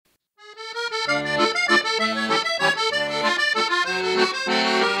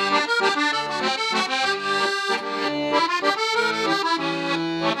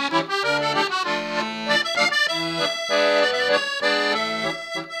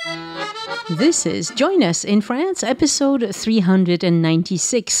This is Join Us in France, episode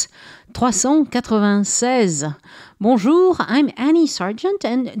 396. 396. Bonjour, I'm Annie Sargent,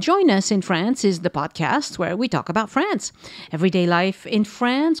 and Join Us in France is the podcast where we talk about France. Everyday life in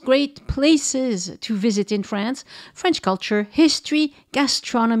France, great places to visit in France, French culture, history,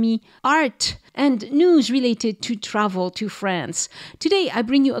 gastronomy, art, and news related to travel to France. Today, I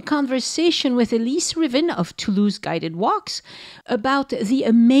bring you a conversation with Elyse Rivin of Toulouse Guided Walks about the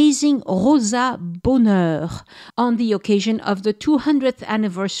amazing Rosa Bonheur on the occasion of the 200th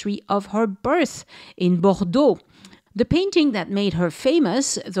anniversary of her birth in Bordeaux. The painting that made her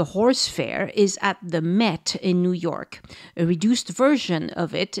famous, The Horse Fair, is at the Met in New York. A reduced version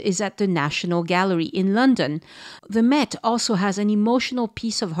of it is at the National Gallery in London. The Met also has an emotional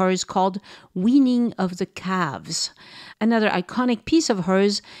piece of hers called Weaning of the Calves. Another iconic piece of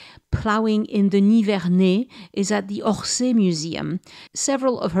hers, Ploughing in the Nivernais, is at the Orsay Museum.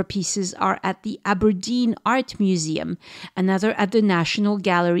 Several of her pieces are at the Aberdeen Art Museum, another at the National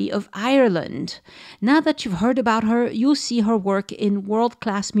Gallery of Ireland. Now that you've heard about her, you'll see her work in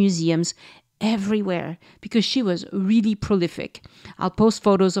world-class museums everywhere because she was really prolific. I'll post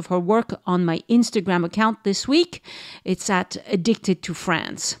photos of her work on my Instagram account this week. It's at Addicted to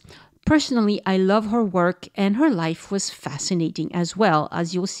France. Personally, I love her work, and her life was fascinating as well,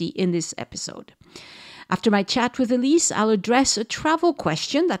 as you'll see in this episode. After my chat with Elyse, I'll address a travel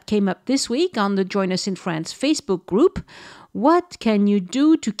question that came up this week on the Join Us in France Facebook group. What can you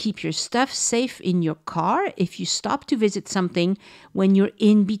do to keep your stuff safe in your car if you stop to visit something when you're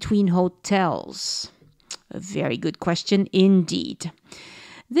in between hotels? A very good question indeed.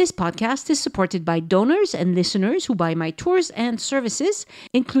 This podcast is supported by donors and listeners who buy my tours and services,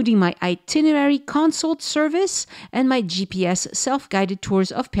 including my itinerary consult service and my GPS self-guided tours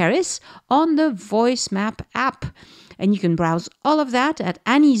of Paris on the Voice Map app. And you can browse all of that at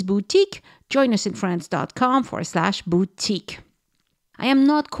Annie's Boutique, joinusinfrance.com/boutique. I am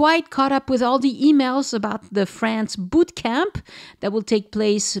not quite caught up with all the emails about the France boot camp that will take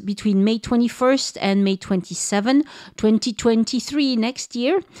place between May 21st and May 27, 2023 next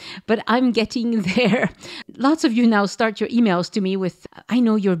year, but I'm getting there. Lots of you now start your emails to me with, I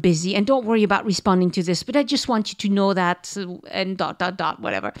know you're busy and don't worry about responding to this, but I just want you to know that and ...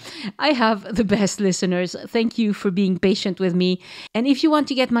 whatever. I have the best listeners. Thank you for being patient with me. And if you want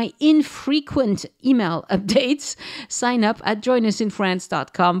to get my infrequent email updates, sign up at joinusinfrance.com/newsletter.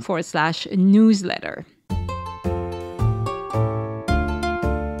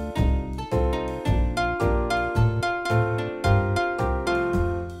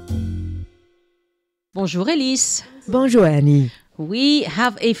 Bonjour Elyse. Bonjour Annie. We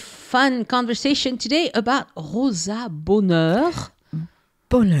have a fun conversation today about Rosa Bonheur.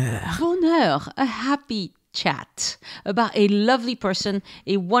 Bonheur, a happy chat about a lovely person,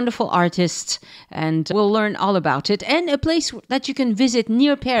 a wonderful artist, and we'll learn all about it. And a place that you can visit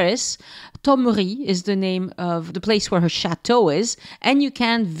near Paris. Thomery is the name of the place where her chateau is, and you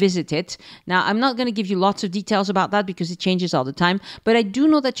can visit it. Now, I'm not going to give you lots of details about that because it changes all the time, but I do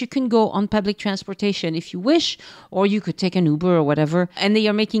know that you can go on public transportation if you wish, or you could take an Uber or whatever. And they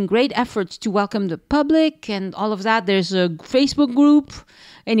are making great efforts to welcome the public and all of that. There's a Facebook group.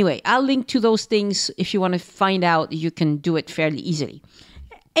 Anyway, I'll link to those things if you want to find out. You can do it fairly easily.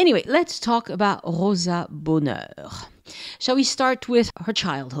 Anyway, let's talk about Rosa Bonheur. Shall we start with her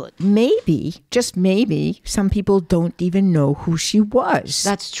childhood? Maybe, just maybe, some people don't even know who she was.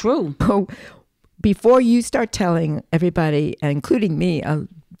 That's true. So before you start telling everybody, including me,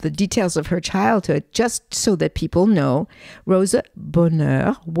 the details of her childhood, just so that people know, Rosa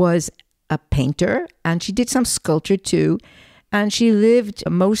Bonheur was a painter, and she did some sculpture too. And she lived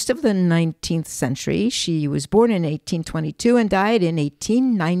most of the 19th century. She was born in 1822 and died in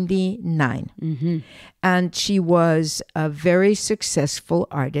 1899. Mm-hmm. And she was a very successful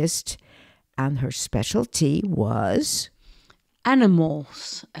artist. And her specialty was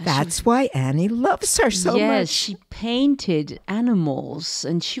animals. That's why Annie loves her so much. Yes, she painted animals.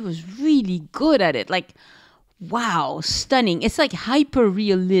 And she was really good at it. Like, wow, stunning. It's like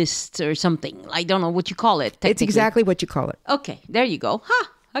hyper-realist or something. I don't know what you call it. It's exactly what you call it. Okay, there you go.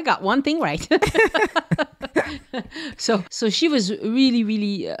 I got one thing right. So she was really,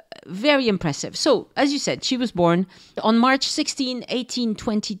 really very impressive. So, as you said, she was born on March 16,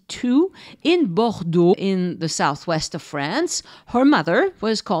 1822 in Bordeaux in the southwest of France. Her mother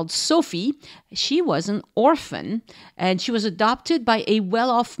was called Sophie. She was an orphan and she was adopted by a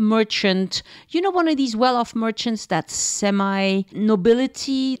well-off merchant. You know, one of these well-off merchants that's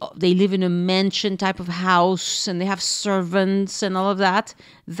semi-nobility. They live in a mansion type of house and they have servants and all of that.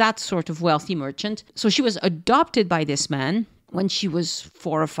 That sort of wealthy merchant. So she was adopted by this man. when she was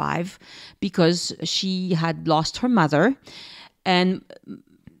 4 or 5 because she had lost her mother. And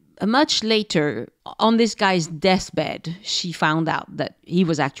much later, on this guy's deathbed, she found out that he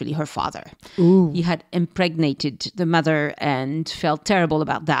was actually her father. Ooh. He had impregnated the mother and felt terrible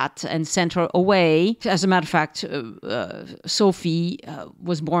about that and sent her away. As a matter of fact, Sophie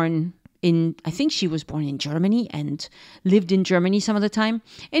was born I think she was born in Germany and lived in Germany some of the time.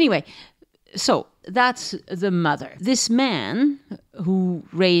 Anyway, so that's the mother. This man who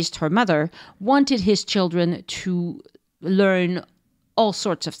raised her mother wanted his children to learn all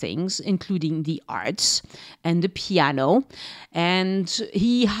sorts of things, including the arts and the piano. And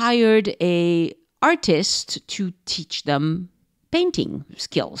he hired an artist to teach them painting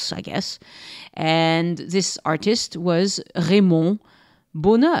skills, I guess. And this artist was Rosa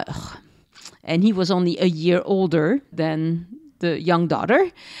Bonheur. And he was only a year older than the young daughter.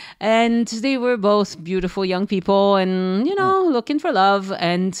 And they were both beautiful young people and, looking for love.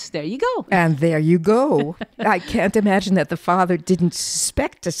 And there you go. And there you go. I can't imagine that the father didn't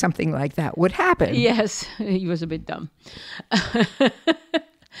suspect that something like that would happen. Yes, he was a bit dumb.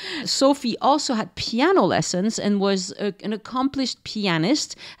 Sophie also had piano lessons and was an accomplished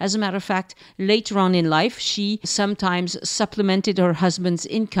pianist. As a matter of fact, later on in life, she sometimes supplemented her husband's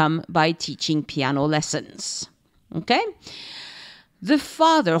income by teaching piano lessons. Okay? The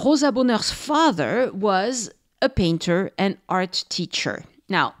father, Rosa Bonheur's father, was a painter and art teacher.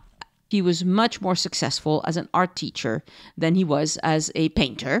 Now, he was much more successful as an art teacher than he was as a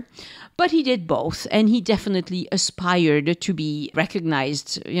painter, but he did both, and he definitely aspired to be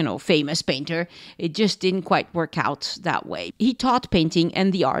recognized, famous painter. It just didn't quite work out that way. He taught painting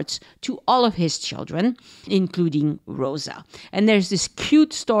and the arts to all of his children, including Rosa. And there's this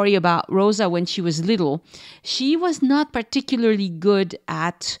cute story about Rosa when she was little. She was not particularly good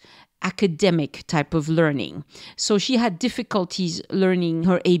at academic type of learning. So she had difficulties learning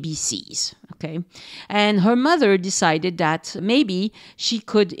her ABCs, okay? And her mother decided that maybe she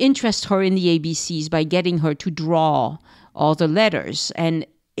could interest her in the ABCs by getting her to draw all the letters and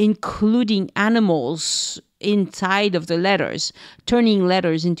including animals inside of the letters, turning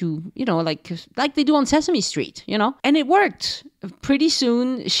letters into, like they do on Sesame Street, And it worked. Pretty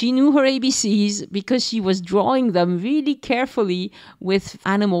soon, she knew her ABCs because she was drawing them really carefully with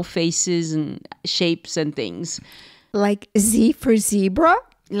animal faces and shapes and things. Like Z for zebra?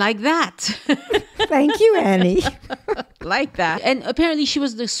 Like that. Thank you, Annie. Like that. And apparently she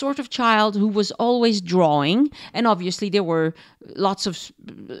was the sort of child who was always drawing. And obviously there were lots of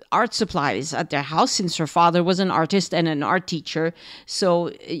art supplies at their house since her father was an artist and an art teacher. So,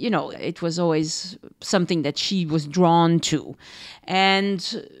 it was always something that she was drawn to.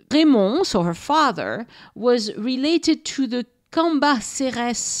 And Raymond, so her father, was related to the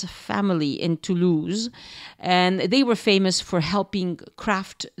Cambacérès family in Toulouse, and they were famous for helping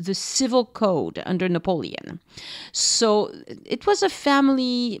craft the civil code under Napoleon. So it was a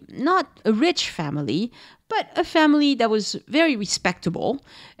family, not a rich family, but a family that was very respectable,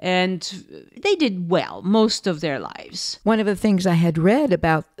 and they did well most of their lives. One of the things I had read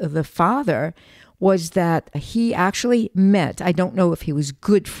about the father was that he actually met, I don't know if he was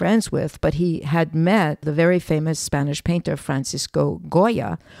good friends with, but he had met the very famous Spanish painter Francisco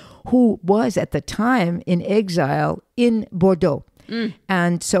Goya, who was at the time in exile in Bordeaux.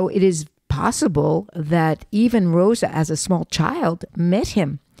 And so it is possible that even Rosa, as a small child, met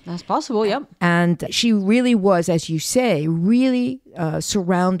him. That's possible, yep. And she really was, as you say, really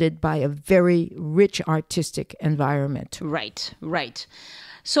surrounded by a very rich artistic environment. Right.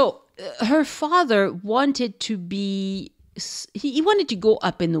 So her father wanted to be, he wanted to go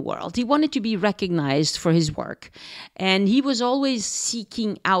up in the world. He wanted to be recognized for his work. And he was always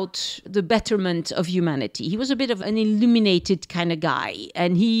seeking out the betterment of humanity. He was a bit of an illuminated kind of guy.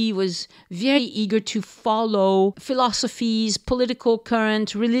 And he was very eager to follow philosophies, political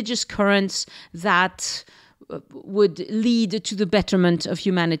currents, religious currents that would lead to the betterment of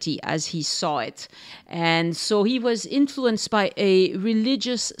humanity as he saw it. And so he was influenced by a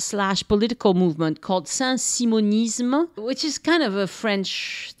religious/political movement called Saint-Simonisme, which is kind of a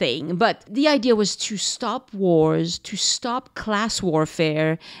French thing. But the idea was to stop wars, to stop class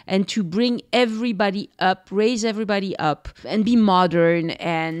warfare, and to bring everybody up, raise everybody up, and be modern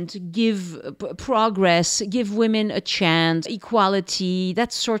and give progress, give women a chance, equality,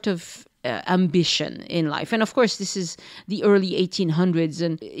 that sort of ambition in life. And of course, this is the early 1800s.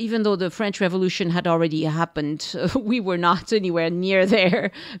 And even though the French Revolution had already happened, we were not anywhere near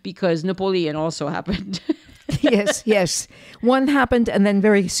there because Napoleon also happened. Yes, yes. One happened, and then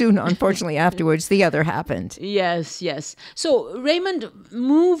very soon, unfortunately, afterwards, the other happened. Yes, yes. So Raymond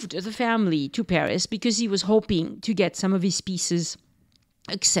moved the family to Paris because he was hoping to get some of his pieces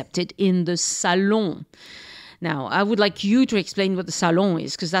accepted in the Salon. Now, I would like you to explain what the Salon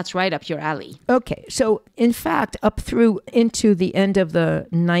is, because that's right up your alley. Okay, so in fact, up through into the end of the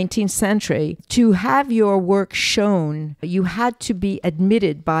 19th century, to have your work shown, you had to be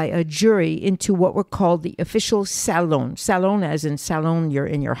admitted by a jury into what were called the official salon. Salon as in salon, you're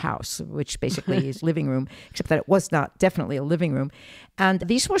in your house, which basically is living room, except that it was not definitely a living room. And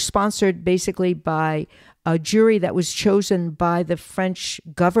these were sponsored basically by a jury that was chosen by the French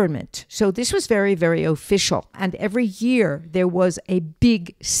government. So this was very, very official. And every year there was a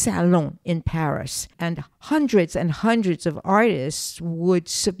big salon in Paris. And hundreds of artists would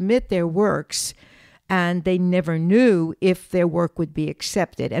submit their works, and they never knew if their work would be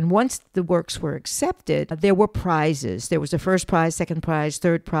accepted. And once the works were accepted, there were prizes. There was a first prize, second prize,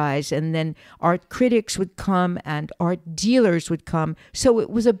 third prize, and then art critics would come and art dealers would come. So it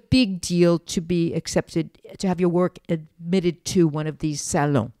was a big deal to be accepted, to have your work admitted to one of these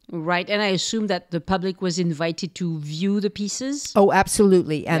salons. Right, and I assume that the public was invited to view the pieces? Oh,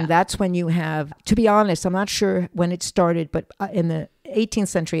 absolutely. And that's when you have, to be honest, I'm not sure when it started, but in the 18th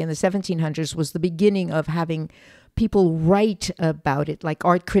century, in the 1700s, was the beginning of having people write about it, like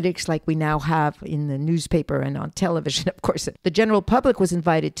art critics like we now have in the newspaper and on television. Of course, the general public was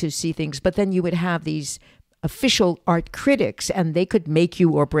invited to see things, but then you would have these official art critics, and they could make you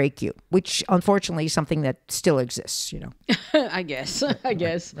or break you, which unfortunately is something that still exists, I guess.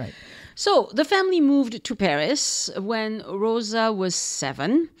 Right. So the family moved to Paris when Rosa was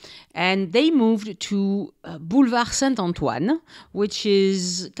 7, and they moved to Boulevard Saint-Antoine, which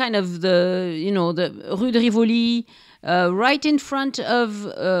is kind of the Rue de Rivoli, right in front of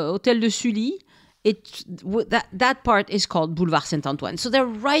Hôtel de Sully. That part is called Boulevard Saint-Antoine. So they're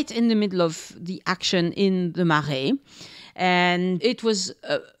right in the middle of the action in the Marais. And it was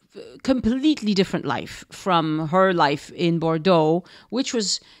a completely different life from her life in Bordeaux, which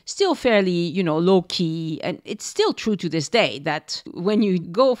was still fairly, low-key. And it's still true to this day that when you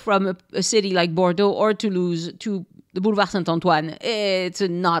go from a city like Bordeaux or Toulouse to the Boulevard Saint-Antoine, it's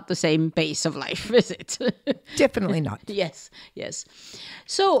not the same pace of life, is it? Definitely not. Yes.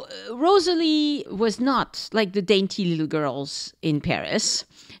 So Rosalie was not like the dainty little girls in Paris.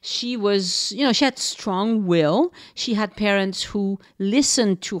 She was, she had strong will. She had parents who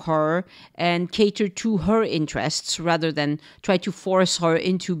listened to her and catered to her interests rather than try to force her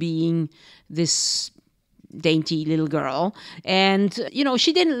into being this dainty little girl. And,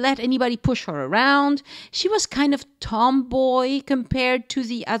 she didn't let anybody push her around. She was kind of tomboy compared to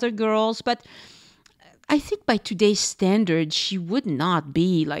the other girls, but I think by today's standards, she would not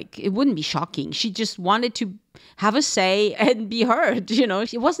be it wouldn't be shocking. She just wanted to have a say and be heard,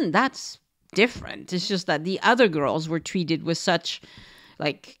 It wasn't that different. It's just that the other girls were treated with such,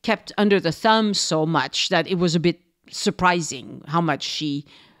 kept under the thumb so much that it was a bit surprising how much she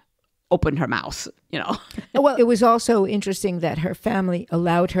opened her mouth, Well, it was also interesting that her family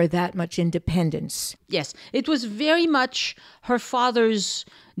allowed her that much independence. Yes, it was very much her father's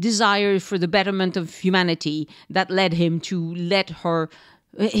desire for the betterment of humanity that led him to let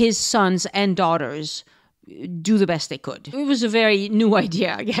his sons and daughters do the best they could. It was a very new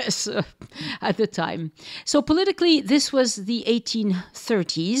idea, I guess, at the time. So politically, this was the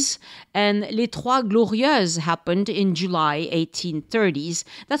 1830s, and Les Trois Glorieuses happened in July 1830s.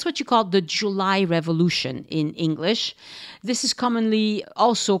 That's what you call the July Revolution in English. This is commonly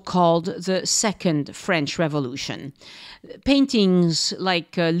also called the Second French Revolution. Paintings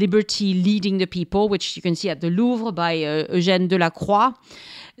like Liberty Leading the People, which you can see at the Louvre by Eugène Delacroix,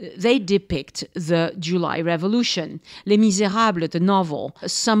 they depict the July Revolution. Les Misérables, the novel,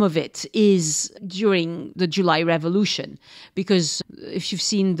 some of it is during the July Revolution. Because if you've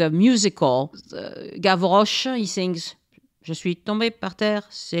seen the musical, Gavroche, he sings Je suis tombé par terre,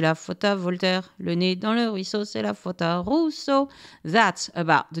 c'est la faute à Voltaire. Le nez dans le ruisseau, c'est la faute à Rousseau. That's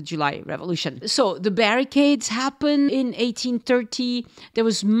about the July Revolution. So the barricades happened in 1830. There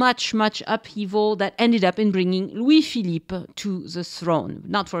was much upheaval that ended up in bringing Louis-Philippe to the throne.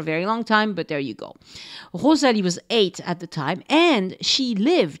 Not for a very long time, but there you go. Rosalie was 8 at the time, and she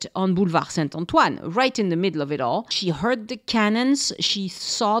lived on Boulevard Saint-Antoine, right in the middle of it all. She heard the cannons. She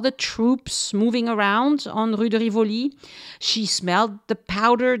saw the troops moving around on Rue de Rivoli. She smelled the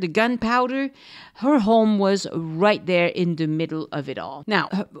powder, the gunpowder. Her home was right there in the middle of it all. Now,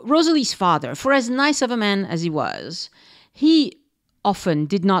 Rosalie's father, for as nice of a man as he was, he often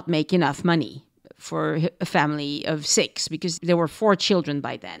did not make enough money for a family of 6 because there were 4 children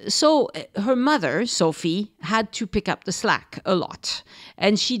by then. So her mother, Sophie, had to pick up the slack a lot.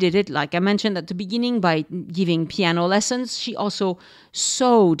 And she did it, like I mentioned at the beginning, by giving piano lessons. She also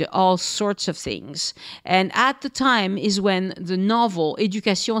sewed all sorts of things. And at the time is when the novel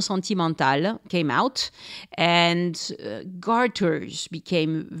Éducation sentimentale came out, and garters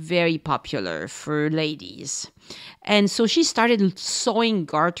became very popular for ladies. And so she started sewing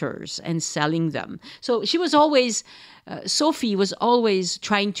garters and selling them. So she was always, Sophie was always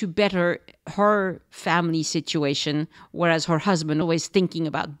trying to better her family situation, whereas her husband always thinking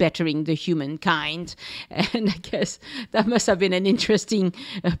about bettering the humankind. And I guess that must have been an interesting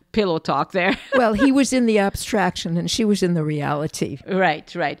pillow talk there. Well, he was in the abstraction and she was in the reality. Right.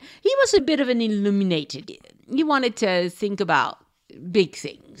 He was a bit of an illuminated. He wanted to think about big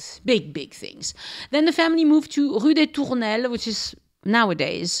things, big things. Then the family moved to Rue des Tournelles, which is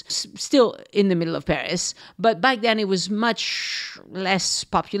nowadays still in the middle of Paris. But back then it was much less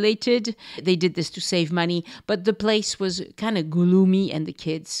populated. They did this to save money, but the place was kind of gloomy and the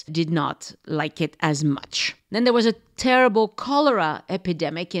kids did not like it as much. Then there was a terrible cholera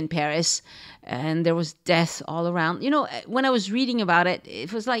epidemic in Paris and there was death all around. You know, when I was reading about it,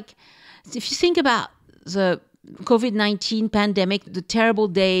 it was like, if you think about the COVID-19 pandemic, the terrible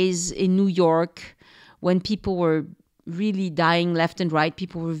days in New York when people were really dying left and right,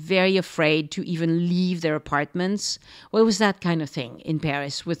 people were very afraid to even leave their apartments. Well, it was that kind of thing in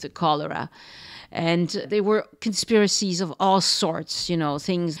Paris with the cholera. And there were conspiracies of all sorts, you know,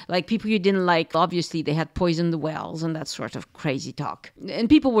 things like people you didn't like. Obviously, they had poisoned the wells and that sort of crazy talk. And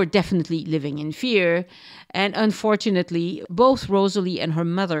people were definitely living in fear. And unfortunately, both Rosalie and her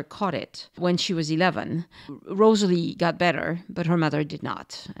mother caught it when she was 11. Rosalie got better, but her mother did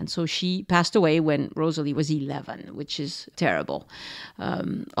not. And so she passed away when Rosalie was 11, which is terrible,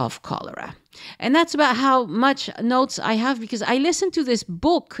 of cholera. And that's about how much notes I have because I listened to this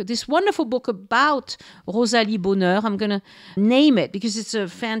book, this wonderful book about Rosalie Bonheur. I'm going to name it because it's a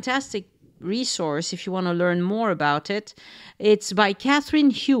fantastic resource if you want to learn more about it. It's by Catherine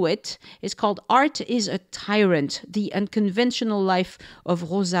Hewitt. It's called Art is a Tyrant, The Unconventional Life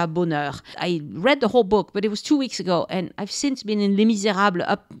of Rosa Bonheur. I read the whole book, but it was 2 weeks ago, and I've since been in Les Misérables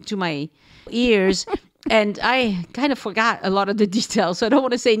up to my ears. And I kind of forgot a lot of the details, so I don't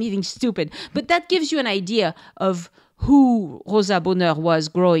want to say anything stupid. But that gives you an idea of who Rosa Bonheur was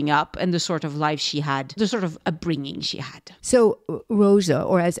growing up and the sort of life she had, the sort of upbringing she had. So Rosa,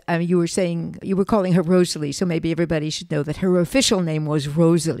 or as you were saying, you were calling her Rosalie, so maybe everybody should know that her official name was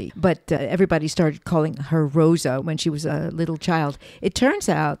Rosalie, but everybody started calling her Rosa when she was a little child. It turns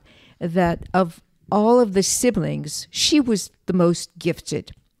out that of all of the siblings, she was the most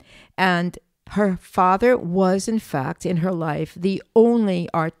gifted. And her father was, in fact, in her life, the only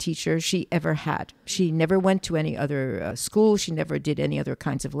art teacher she ever had. She never went to any other school. She never did any other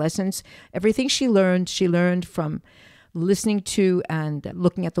kinds of lessons. Everything she learned from listening to and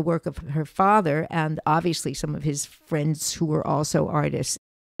looking at the work of her father and obviously some of his friends who were also artists.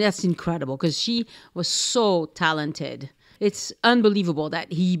 That's incredible because she was so talented. It's unbelievable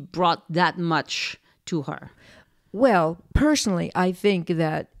that he brought that much to her. Well, personally, I think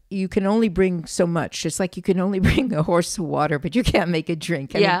that you can only bring so much. It's like you can only bring a horse of water, but you can't make it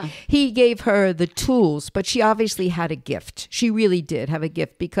drink. I mean, he gave her the tools, but she obviously had a gift. She really did have a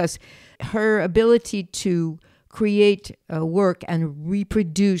gift because her ability to create work and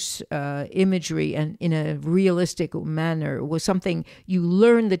reproduce imagery and in a realistic manner was something you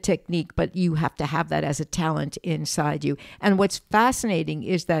learn the technique, but you have to have that as a talent inside you. And what's fascinating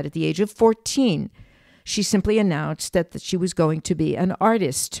is that at the age of 14, she simply announced that she was going to be an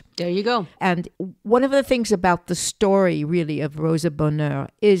artist. There you go. And one of the things about the story, really, of Rosa Bonheur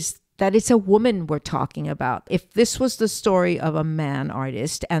is that it's a woman we're talking about. If this was the story of a man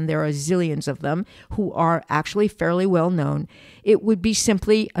artist, and there are zillions of them who are actually fairly well known, it would be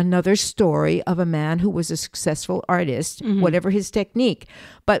simply another story of a man who was a successful artist, whatever his technique.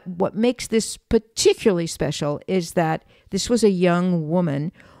 But what makes this particularly special is that this was a young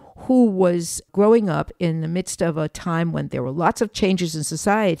woman who was growing up in the midst of a time when there were lots of changes in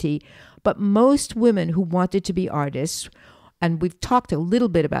society, but most women who wanted to be artists, and we've talked a little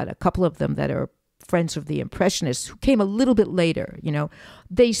bit about a couple of them that are friends of the Impressionists who came a little bit later, you know,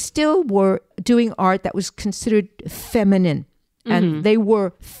 they still were doing art that was considered feminine, and they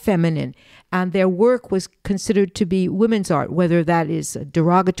were feminine, and their work was considered to be women's art, whether that is a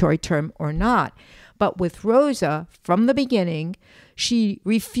derogatory term or not. But with Rosa, from the beginning, she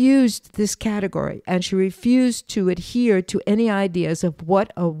refused this category and she refused to adhere to any ideas of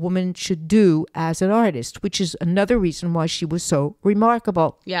what a woman should do as an artist, which is another reason why she was so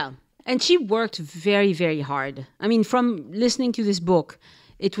remarkable. Yeah. And she worked very, very hard. I mean, from listening to this book,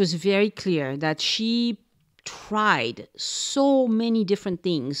 it was very clear that she tried so many different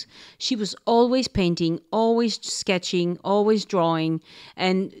things. She was always painting, always sketching, always drawing,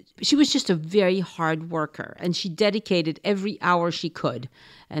 and she was just a very hard worker, and she dedicated every hour she could,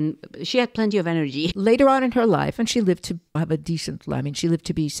 and she had plenty of energy. Later on in her life, and she lived to have a decent, I mean, she lived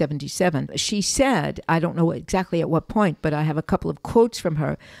to be 77. She said, I don't know exactly at what point, but I have a couple of quotes from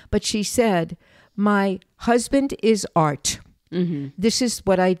her, but she said, "My husband is art. Mm-hmm. This is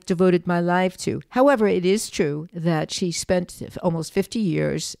what I devoted my life to." However, it is true that she spent almost 50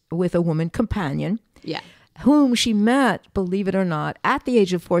 years with a woman companion, whom she met, believe it or not, at the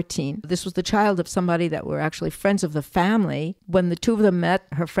age of 14. This was the child of somebody that were actually friends of the family. When the two of them met,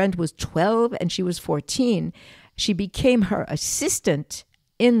 her friend was 12 and she was 14. She became her assistant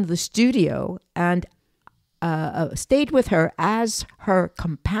in the studio and stayed with her as her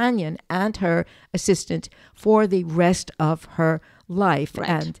companion and her assistant for the rest of her life. Right.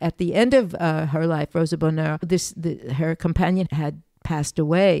 And at the end of her life, Rosa Bonheur, her companion had passed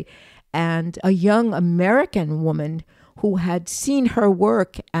away. And a young American woman who had seen her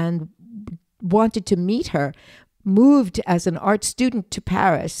work and wanted to meet her moved as an art student to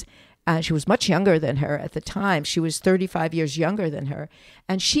Paris. She was much younger than her at the time. She was 35 years younger than her.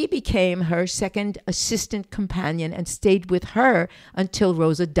 And she became her second assistant companion and stayed with her until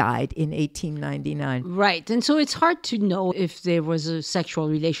Rosa died in 1899. Right. And so it's hard to know if there was a sexual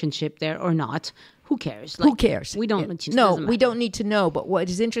relationship there or not. Who cares? Who cares? We don't need to know. No, we don't need to know. But what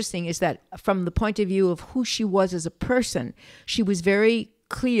is interesting is that from the point of view of who she was as a person, she was very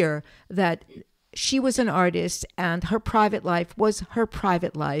clear that she was an artist and her private life was her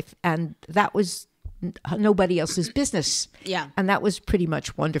private life, and that was nobody else's business. Yeah. And that was pretty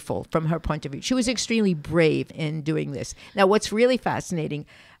much wonderful from her point of view. She was extremely brave in doing this. Now, what's really fascinating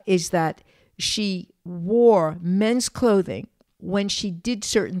is that she wore men's clothing when she did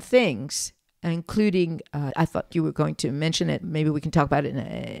certain things, including, I thought you were going to mention it, maybe we can talk about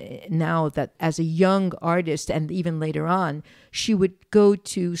it now, that as a young artist and even later on, she would go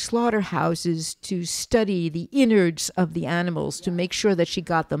to slaughterhouses to study the innards of the animals to make sure that she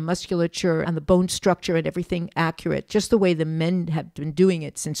got the musculature and the bone structure and everything accurate, just the way the men have been doing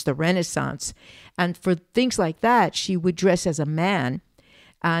it since the Renaissance. And for things like that, she would dress as a man.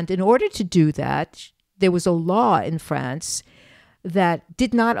 And in order to do that, there was a law in France that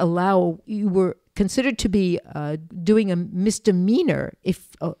did not allow, you were considered to be doing a misdemeanor if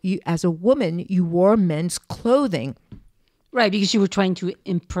you, as a woman, you wore men's clothing. Right, because you were trying to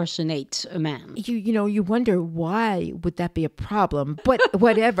impersonate a man. You wonder why would that be a problem? But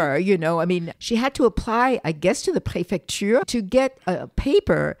whatever, I mean, she had to apply, I guess, to the préfecture to get a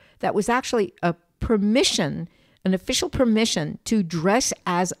paper that was actually a permission, an official permission to dress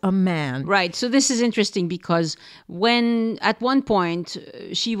as a man. Right. So this is interesting because when at one point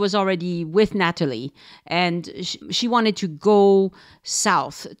she was already with Natalie and she wanted to go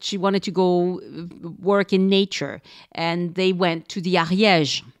south. She wanted to go work in nature, and they went to the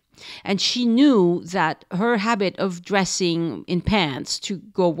Ariège. And she knew that her habit of dressing in pants to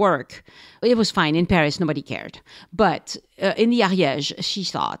go work, it was fine. In Paris, nobody cared. But in the Ariège, she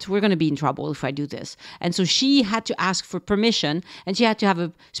thought, we're going to be in trouble if I do this. And so she had to ask for permission, and she had to have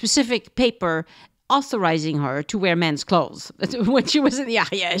a specific paper authorizing her to wear men's clothes when she was in the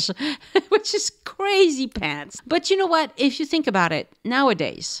Ariège, which is crazy pants. But you know what? If you think about it,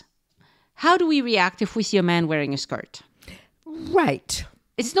 nowadays, how do we react if we see a man wearing a skirt? Right.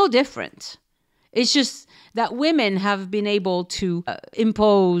 It's no different. It's just that women have been able to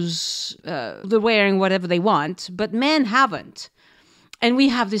impose the wearing whatever they want, but men haven't. And we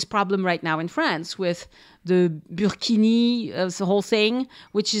have this problem right now in France with the burkini, the whole thing,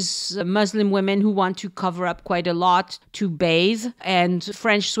 which is Muslim women who want to cover up quite a lot to bathe. And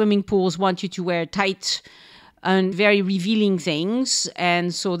French swimming pools want you to wear tight and very revealing things.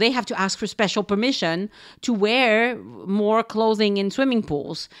 And so they have to ask for special permission to wear more clothing in swimming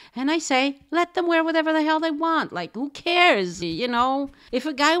pools. And I say, let them wear whatever the hell they want. Like, who cares? If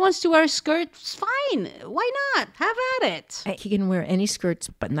a guy wants to wear a skirt, it's fine. Why not? Have at it. He can wear any skirts,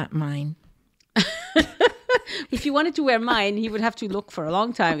 but not mine. If he wanted to wear mine, he would have to look for a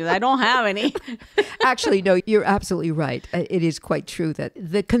long time because I don't have any. Actually, no, you're absolutely right. It is quite true that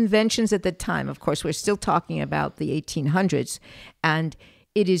the conventions at the time, of course, we're still talking about the 1800s, and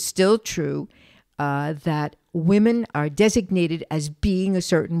it is still true that women are designated as being a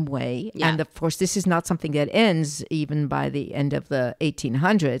certain way. Yeah. And of course, this is not something that ends even by the end of the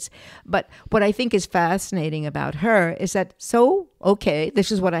 1800s. But what I think is fascinating about her is that, okay,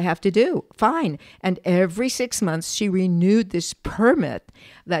 this is what I have to do. Fine. And every 6 months, she renewed this permit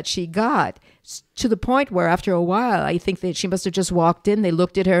that she got, to the point where after a while, I think that she must have just walked in, they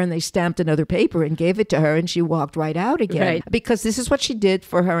looked at her and they stamped another paper and gave it to her, and she walked right out again. Right. Because this is what she did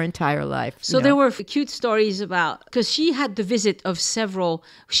for her entire life. So there were cute stories about, because she had the visit of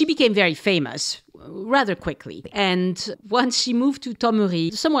she became very famous rather quickly. And once she moved to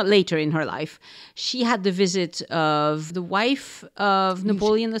Thomery, somewhat later in her life, she had the visit of the wife of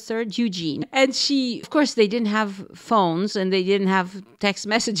Napoleon III, Eugene. And of course, they didn't have phones and they didn't have text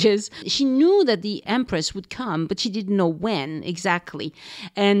messages. She knew that the Empress would come, but she didn't know when exactly.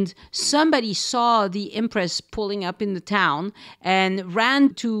 And somebody saw the Empress pulling up in the town and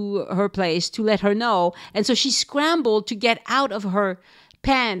ran to her place to let her know. And so she scrambled to get out of her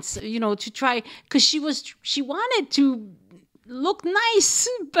pants, to try, because she wanted to look nice,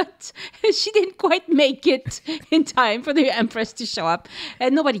 but she didn't quite make it in time for the Empress to show up,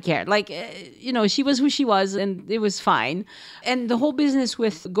 and nobody cared. She was who she was, and it was fine. And the whole business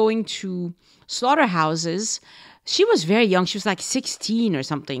with going to slaughterhouses, she was very young. She was like 16 or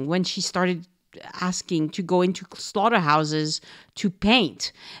something when she started asking to go into slaughterhouses to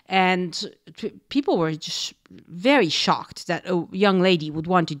paint, and people were just very shocked that a young lady would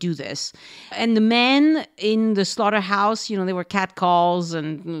want to do this. And the men in the slaughterhouse, they were catcalls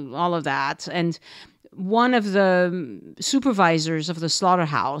and all of that. And one of the supervisors of the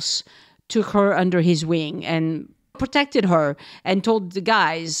slaughterhouse took her under his wing and protected her and told the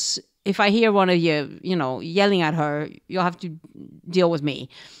guys, if I hear one of you, yelling at her, you'll have to deal with me.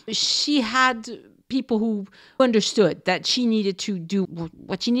 She had people who understood that she needed to do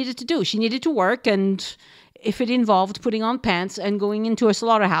what she needed to do. She needed to work, and if it involved putting on pants and going into a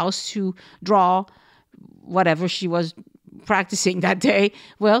slaughterhouse to draw whatever she was practicing that day,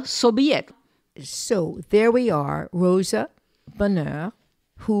 well, so be it. So there we are, Rosa Bonheur,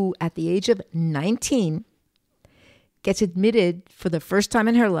 who at the age of 19 gets admitted for the first time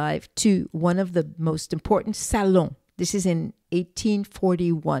in her life to one of the most important salons. This is in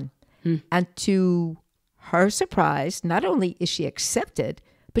 1841. And to her surprise, not only is she accepted,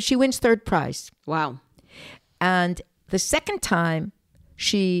 but she wins third prize. Wow. And the second time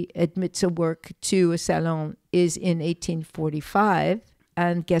she admits a work to a salon is in 1845.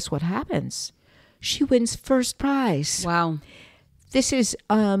 And guess what happens? She wins first prize. Wow. This is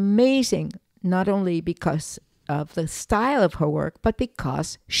amazing, not only because of the style of her work, but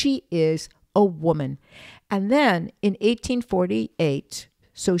because she is a woman. And then in 1848,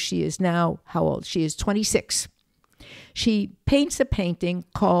 so she is now, how old? She is 26. She paints a painting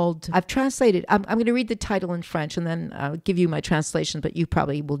called, I've translated, I'm going to read the title in French and then I'll give you my translation, but you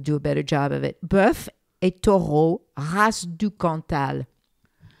probably will do a better job of it. Bœuf et taureau, race du Cantal.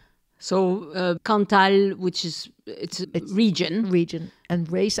 So Cantal, which is it's region,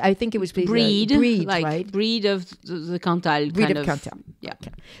 and race. I think it was breed, like right? Breed of the Cantal. Breed of Cantal. Yeah.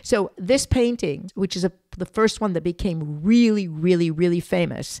 Okay. So this painting, which is the first one that became really, really, really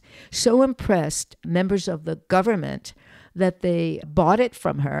famous, so impressed members of the government that they bought it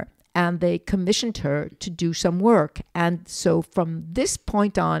from her and they commissioned her to do some work. And so from this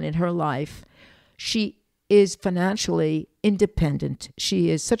point on in her life, she is financially independent. She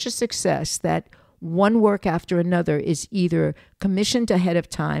is such a success that one work after another is either commissioned ahead of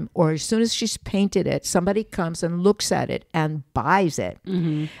time, or as soon as she's painted it, somebody comes and looks at it and buys it.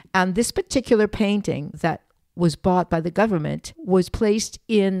 Mm-hmm. And this particular painting that was bought by the government was placed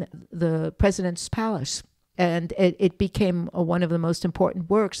in the president's palace. And it became one of the most important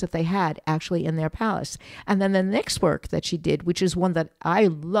works that they had actually in their palace. And then the next work that she did, which is one that I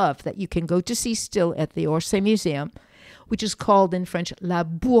love, that you can go to see still at the Orsay Museum, which is called in French La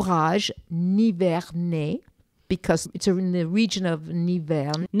Bourrage Nivernais, because it's in the region of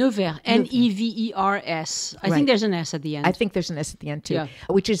Niverne. Nevers, Nevers. I think there's an S at the end. I think there's an S at the end too,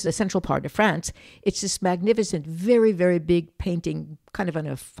 which is the central part of France. It's this magnificent, very, very big painting, kind of in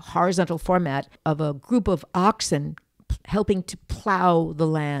a horizontal format, of a group of oxen helping to plow the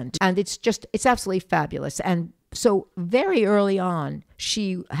land. And it's absolutely fabulous. And so very early on,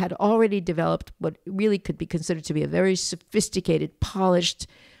 she had already developed what really could be considered to be a very sophisticated, polished,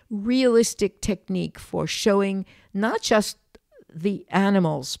 realistic technique for showing not just the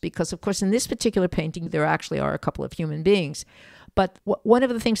animals, because of course in this particular painting there actually are a couple of human beings, but one of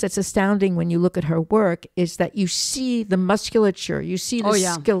the things that's astounding when you look at her work is that you see the musculature, you see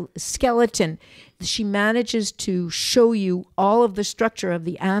the skeleton. She manages to show you all of the structure of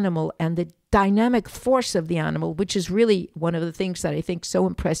the animal and the dynamic force of the animal, which is really one of the things that I think so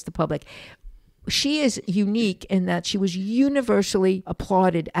impressed the public. She is unique in that she was universally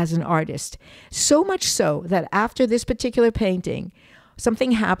applauded as an artist. So much so that after this particular painting,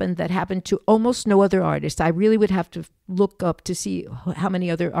 something happened that happened to almost no other artist. I really would have to look up to see how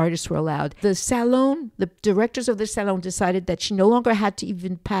many other artists were allowed. The salon, the directors of the salon decided that she no longer had to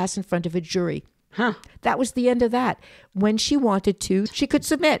even pass in front of a jury. Huh. That was the end of that. When she wanted to, she could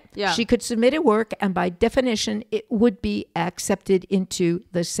submit. Yeah. She could submit a work, and by definition, it would be accepted into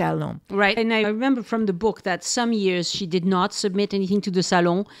the salon. Right. And I remember from the book that some years she did not submit anything to the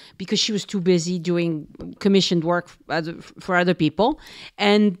salon because she was too busy doing commissioned work for other people.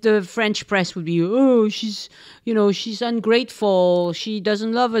 And the French press would be, oh, she's ungrateful. She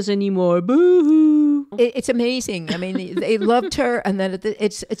doesn't love us anymore. Boo-hoo. It's amazing. I mean, they loved her, and then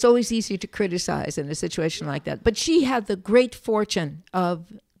it's always easy to criticize in a situation like that. But she had the great fortune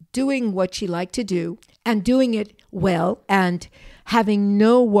of doing what she liked to do and doing it well and having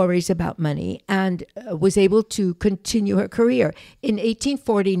no worries about money, and was able to continue her career. In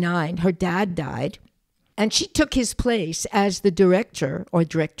 1849, her dad died, and she took his place as the director, or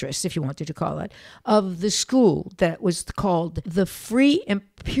directress, if you wanted to call it, of the school that was called the Free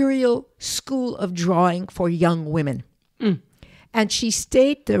Imperial School of Drawing for Young Women. And she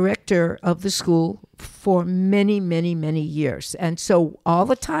stayed director of the school for many, many, many years. And so all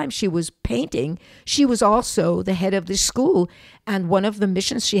the time she was painting, she was also the head of the school. And one of the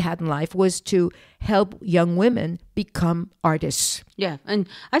missions she had in life was to help young women become artists. Yeah, and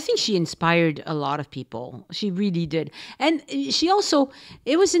I think she inspired a lot of people. She really did. And she also,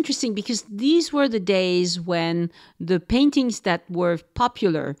 it was interesting because these were the days when the paintings that were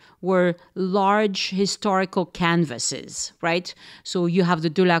popular were large historical canvases, right? So you have the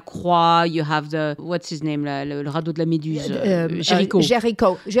Delacroix, you have the, what's his name, le radeau de la Méduse,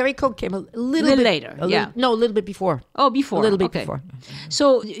 Géricault. Géricault came a little bit later, a little bit before. Oh, before. A little bit okay. before.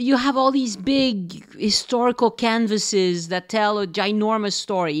 So you have all these big historical canvases that tell a ginormous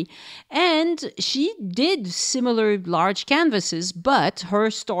story. And she did similar large canvases, but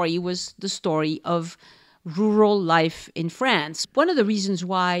her story was the story of rural life in France. One of the reasons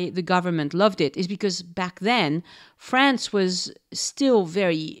why the government loved it is because back then, France was still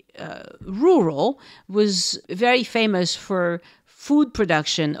very rural, was very famous for food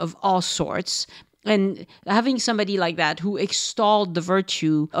production of all sorts. And having somebody like that who extolled the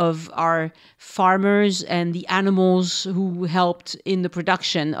virtue of our farmers and the animals who helped in the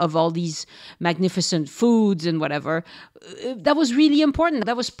production of all these magnificent foods and whatever, that was really important.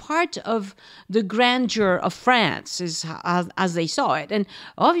 That was part of the grandeur of France, as they saw it. And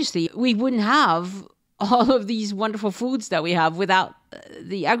obviously, we wouldn't have all of these wonderful foods that we have without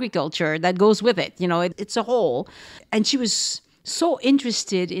the agriculture that goes with it. You know, it's a whole. And she was so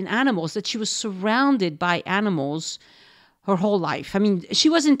interested in animals that she was surrounded by animals her whole life. I mean, she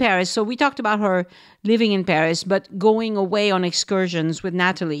was in Paris, so we talked about her living in Paris, but going away on excursions with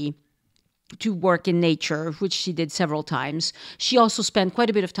Natalie to work in nature, which she did several times. She also spent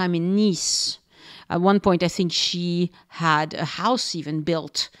quite a bit of time in Nice. At one point, I think she had a house even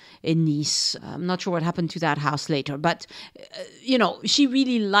built in Nice. I'm not sure what happened to that house later. But, she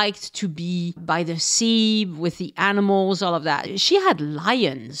really liked to be by the sea with the animals, all of that. She had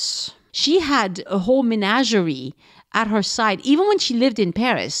lions. She had a whole menagerie at her side. Even when she lived in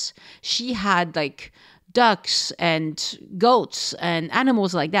Paris, she had ducks and goats and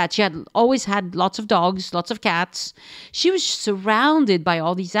animals like that. She had always had lots of dogs, lots of cats. She was surrounded by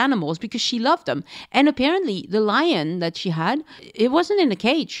all these animals because she loved them. And apparently the lion that she had, it wasn't in a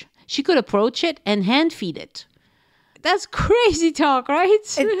cage. She could approach it and hand feed it. That's crazy talk, right?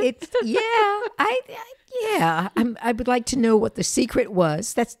 I would like to know what the secret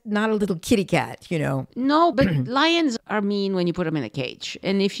was. That's not a little kitty cat, No, but lions are mean when you put them in a cage.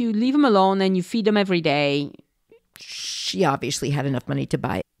 And if you leave them alone and you feed them every day. She obviously had enough money to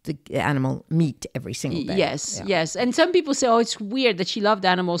buy the animal meat every single day. Yes. And some people say, it's weird that she loved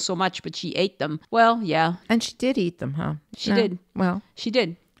animals so much, but she ate them. Well, yeah. And she did eat them, huh? She did. Well, she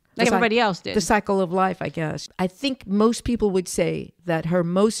did. Like everybody else did. The cycle of life, I guess. I think most people would say that her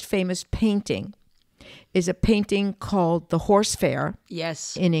most famous painting is a painting called The Horse Fair.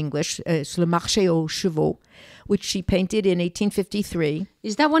 Yes. In English. It's Le Marché aux Chevaux, which she painted in 1853.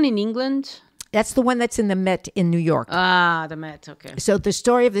 Is that one in England? That's the one that's in the Met in New York. Ah, the Met, okay. So the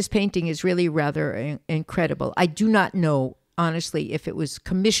story of this painting is really rather incredible. I do not know, honestly, if it was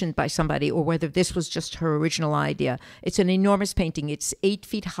commissioned by somebody or whether this was just her original idea. It's an enormous painting. It's 8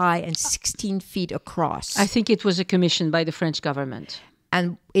 feet high and 16 feet across. I think it was a commission by the French government.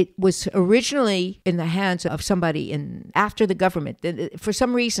 And it was originally in the hands of somebody after the government. For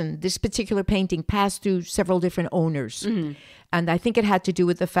some reason, this particular painting passed through several different owners. And I think it had to do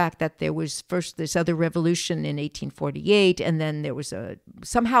with the fact that there was first this other revolution in 1848, and then there was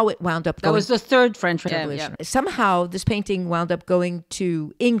somehow it wound up going... That was the third French Revolution. Yeah. Somehow this painting wound up going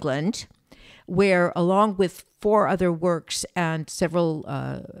to England, where along with 4 other works and several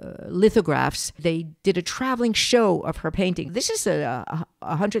lithographs, they did a traveling show of her painting. This is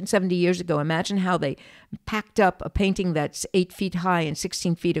 170 years ago. Imagine how they packed up a painting that's 8 feet high and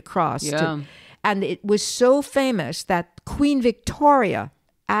 16 feet across. Yeah. And it was so famous that Queen Victoria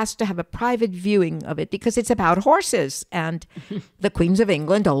asked to have a private viewing of it because it's about horses. And the queens of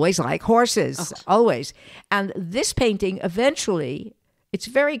England always like horses, always. And this painting eventually... It's a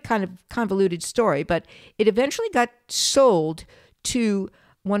very kind of convoluted story, but it eventually got sold to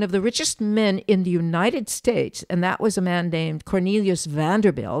one of the richest men in the United States, and that was a man named Cornelius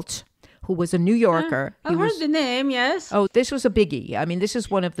Vanderbilt, who was a New Yorker. I've heard the name, yes. Oh, this was a biggie. I mean, this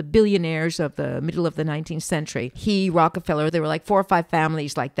is one of the billionaires of the middle of the 19th century. He, Rockefeller, there were like 4 or 5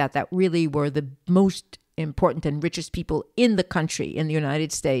 families like that really were the most important and richest people in the country, in the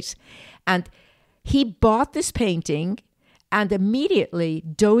United States. And he bought this painting and immediately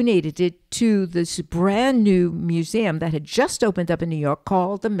donated it to this brand new museum that had just opened up in New York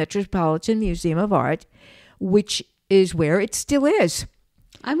called the Metropolitan Museum of Art, which is where it still is.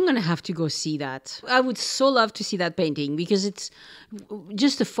 I'm going to have to go see that. I would so love to see that painting because it's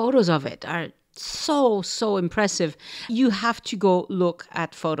just the photos of it are so impressive. You have to go look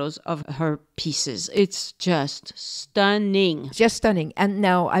at photos of her pieces. It's just stunning. Just stunning. And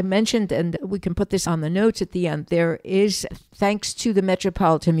now I mentioned, and we can put this on the notes at the end, there is, thanks to the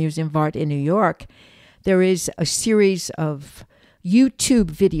Metropolitan Museum of Art in New York, there is a series of YouTube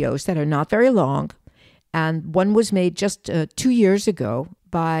videos that are not very long. And one was made just 2 years ago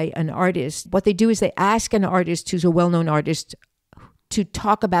by an artist. What they do is they ask an artist who's a well-known artist to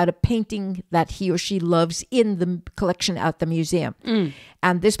talk about a painting that he or she loves in the collection at the museum.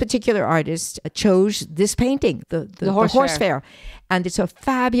 And this particular artist chose this painting, the horse fair. And it's a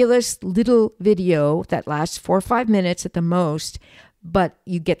fabulous little video that lasts 4 or 5 minutes at the most, but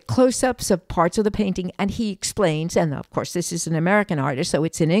you get close-ups of parts of the painting, and he explains, and of course this is an American artist, so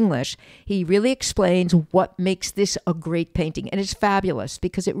it's in English. He really explains what makes this a great painting, and it's fabulous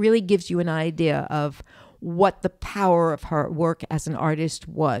because it really gives you an idea of what the power of her work as an artist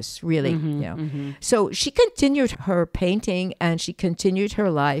was, really. So she continued her painting and she continued her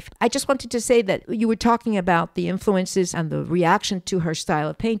life. I just wanted to say that you were talking about the influences and the reaction to her style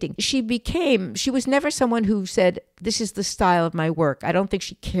of painting. She was never someone who said, this is the style of my work. I don't think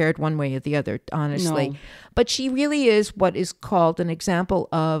she cared one way or the other, honestly. No. But she really is what is called an example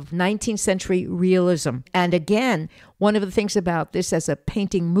of 19th century realism. And again, one of the things about this as a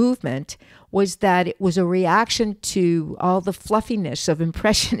painting movement was that it was a reaction to all the fluffiness of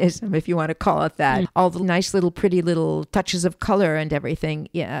Impressionism, if you want to call it that. All the nice little pretty little touches of color and everything.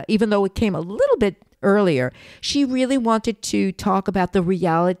 Yeah, even though it came a little bit earlier, she really wanted to talk about the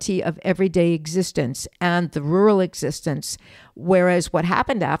reality of everyday existence and the rural existence. Whereas what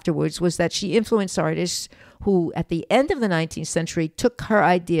happened afterwards was that she influenced artists who, at the end of the 19th century, took her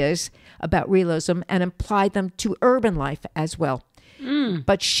ideas about realism and applied them to urban life as well.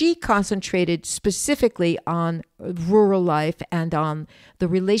 But she concentrated specifically on rural life and on the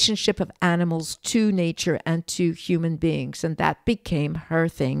relationship of animals to nature and to human beings. And that became her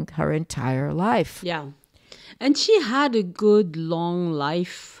thing her entire life. Yeah. And she had a good, long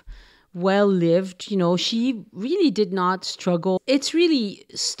life, well lived. You know, she really did not struggle. It's really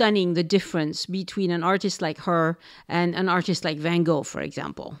stunning, the difference between an artist like her and an artist like Van Gogh, for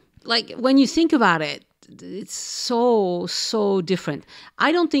example. Like, when you think about it, it's so different.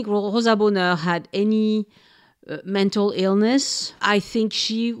 I don't think Rosa Bonheur had any mental illness. I think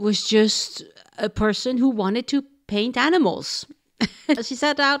she was just a person who wanted to paint animals. She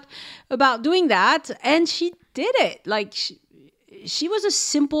set out about doing that, and she did it. Like, she was a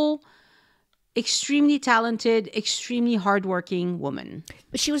simple, extremely talented, extremely hardworking woman.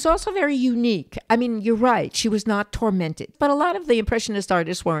 But she was also very unique. I mean, you're right. She was not tormented. But a lot of the Impressionist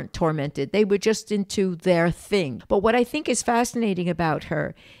artists weren't tormented. They were just into their thing. But what I think is fascinating about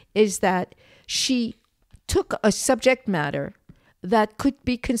her is that she took a subject matter that could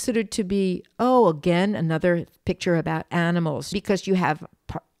be considered to be, again, another picture about animals. Because you have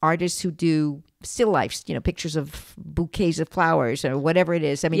artists who do still lifes, pictures of bouquets of flowers or whatever it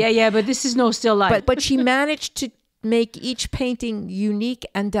is. I mean, yeah, but this is no still life. But she managed make each painting unique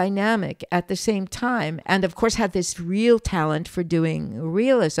and dynamic at the same time. And of course had this real talent for doing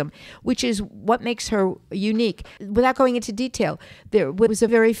realism, which is what makes her unique. Without going into detail, there was a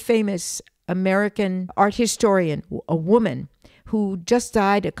very famous American art historian, a woman who just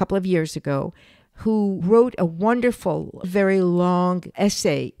died a couple of years ago, who wrote a wonderful, very long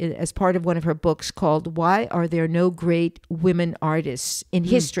essay as part of one of her books called "Why Are There No Great Women Artists in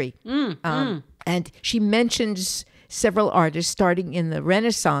History?" And she mentions several artists starting in the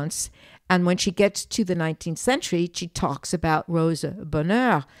Renaissance. And when she gets to the 19th century, she talks about Rosa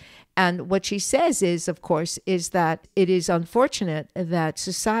Bonheur. And what she says is, of course, is that it is unfortunate that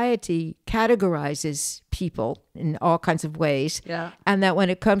society categorizes people in all kinds of ways. Yeah. And that when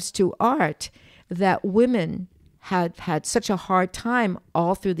it comes to art, that women had had such a hard time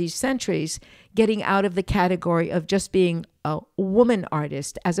all through these centuries getting out of the category of just being a woman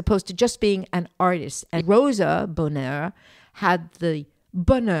artist as opposed to just being an artist. And Rosa Bonheur had the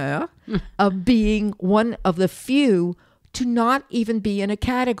bonheur of being one of the few to not even be in a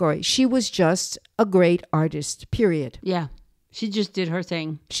category. She was just a great artist, period. Yeah. She just did her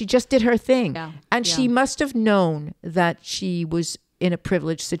thing. She just did her thing. Yeah. And she must have known that she was in a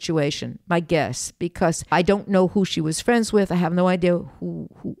privileged situation, my guess, because I don't know who she was friends with. I have no idea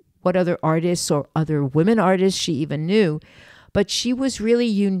what other artists or other women artists she even knew. But she was really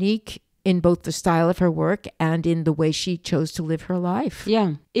unique in both the style of her work and in the way she chose to live her life.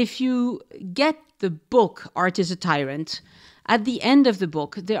 Yeah. If you get the book, Art is a Tyrant, at the end of the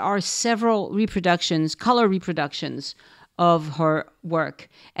book, there are several reproductions, color reproductions of her work.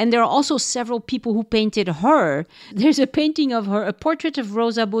 And there are also several people who painted her. There's a painting of her, a portrait of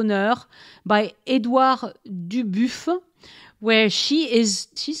Rosa Bonheur by Edouard Dubuff, where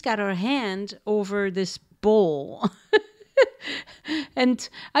she's got her hand over this bowl. And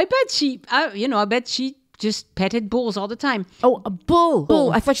I bet she just petted bulls all the time. Oh, a bull.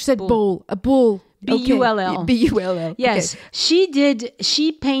 Bull. I thought you said bowl. A bull. B-U-L-L. Okay. B-U-L-L. Yes. Okay.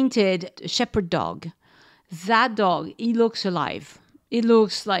 She painted a shepherd dog. That dog, he looks alive. It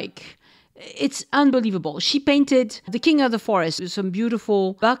looks like, it's unbelievable. She painted the king of the forest, some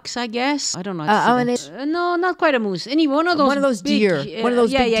beautiful bucks, I guess. I don't know. No, not quite a moose. Anyway, one of those big, deer. One of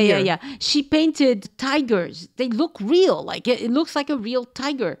those big deer. Yeah. She painted tigers. They look real. Like it looks like a real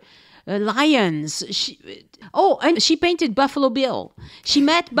tiger. Lions. And she painted Buffalo Bill. She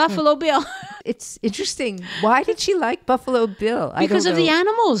met Buffalo Bill. It's interesting. Why did she like Buffalo Bill? Because of the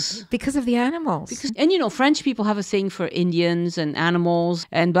animals. Because of the animals. And French people have a thing for Indians and animals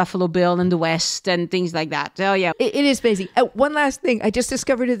and Buffalo Bill in the West and things like that. Oh, yeah. It is amazing. One last thing. I just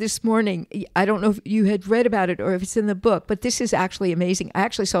discovered it this morning. I don't know if you had read about it or if it's in the book, but this is actually amazing. I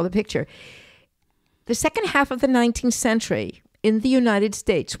actually saw the picture. The second half of the 19th century, in the United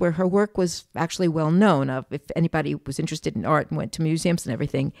States, where her work was actually well known, if anybody was interested in art and went to museums and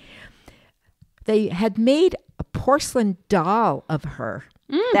everything, they had made a porcelain doll of her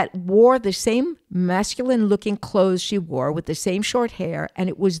that wore the same masculine-looking clothes she wore with the same short hair, and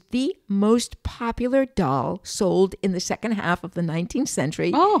it was the most popular doll sold in the second half of the 19th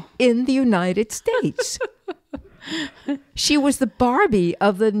century in the United States. She was the Barbie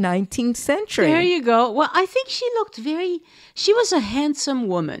of the 19th century. There you go. Well, I think she was a handsome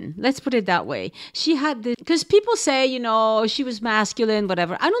woman. Let's put it that way. She had because people say, she was masculine,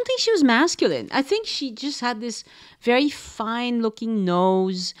 whatever. I don't think she was masculine. I think she just had this very fine looking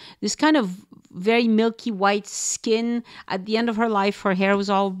nose, this kind of very milky white skin. At the end of her life, her hair was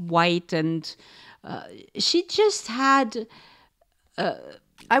all white, and she just had...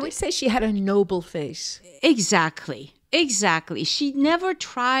 I would say she had a noble face. Exactly. She never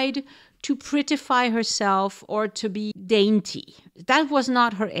tried to prettify herself or to be dainty. That was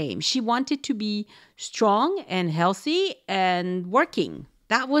not her aim. She wanted to be strong and healthy and working.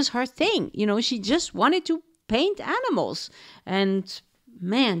 That was her thing. She just wanted to paint animals. And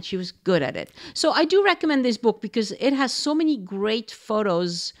man, she was good at it. So I do recommend this book because it has so many great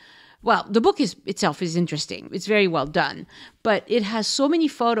photos. Well, the book itself is interesting. It's very well done. But it has so many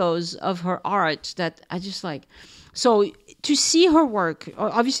photos of her art that I just like. So to see her work,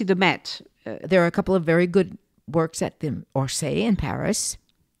 obviously the Met. There are a couple of very good works at the Orsay in Paris.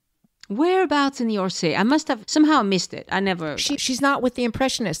 Whereabouts in the Orsay? I must have somehow missed it. I never... She's not with the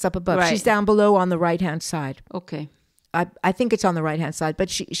Impressionists up above. Right. She's down below on the right-hand side. Okay. I think it's on the right-hand side.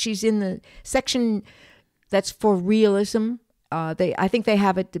 But she's in the section that's for realism. I think they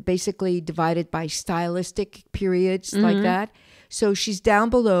have it basically divided by stylistic periods like that. So she's down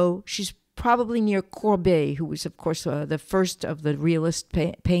below. She's probably near Courbet, who was, of course, the first of the realist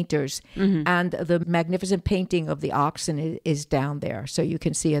painters. And the magnificent painting of the oxen is down there. So you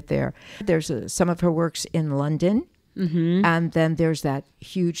can see it there. There's some of her works in London. And then there's that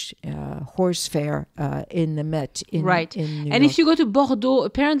huge horse fair in the Met in New and York. if you go to Bordeaux,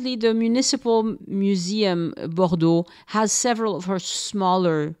 apparently the Municipal Museum Bordeaux has several of her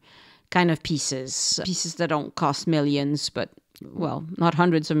smaller kind of pieces that don't cost millions, but, well, not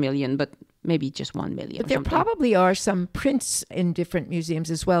hundreds of millions, but maybe just 1 million. But there probably are some prints in different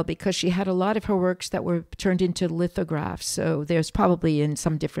museums as well, because she had a lot of her works that were turned into lithographs. So there's probably in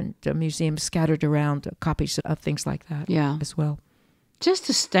some different museums scattered around copies of things like that as well. Just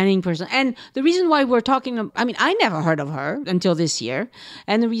a stunning person. And the reason why we're talking, I mean, I never heard of her until this year.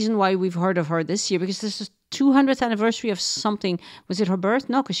 And the reason why we've heard of her this year, because this is 200th anniversary of something. Was it her birth?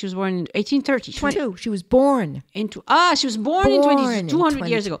 No, because she was born in 1830. 22. She was born. She was born in 200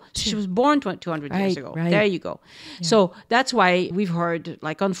 years ago. She was born 200 years ago. Right. There you go. Yeah. So that's why we've heard,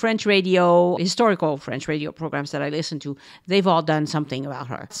 like on French radio, historical French radio programs that I listen to, they've all done something about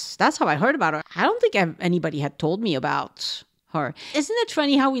her. That's how I heard about her. I don't think anybody had told me about her. Isn't it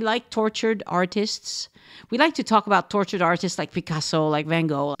funny how we like tortured artists? We like to talk about tortured artists like Picasso, like Van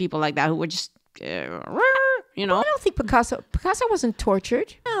Gogh, people like that who were just, you know. Well, I don't think Picasso wasn't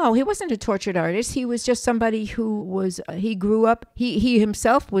tortured. No, he wasn't a tortured artist. He was just somebody who was, he grew up, he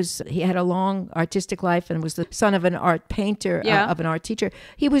himself he had a long artistic life and was the son of an art painter, of an art teacher.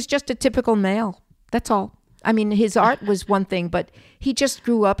 He was just a typical male. That's all. I mean, his art was one thing, but he just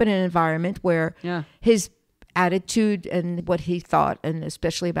grew up in an environment where his attitude and what he thought, and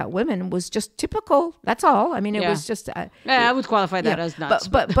especially about women, was just typical. That's all. I mean, it was just. I would qualify that as nuts.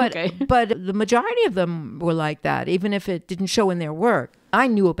 But the majority of them were like that, even if it didn't show in their work. I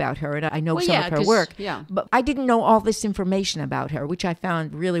knew about her, and I know some of her work. Yeah. But I didn't know all this information about her, which I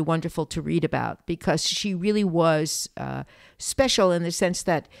found really wonderful to read about, because she really was special in the sense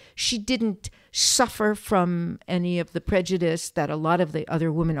that she didn't suffer from any of the prejudice that a lot of the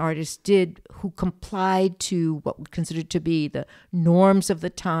other women artists did, who complied to what were considered to be the norms of the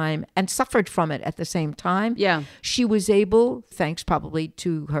time and suffered from it at the same time. Yeah. She was able, thanks probably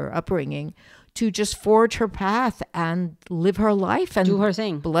to her upbringing, to just forge her path and live her life and do her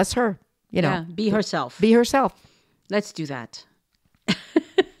thing. Bless her, you know. Be herself. Be herself. Let's do that.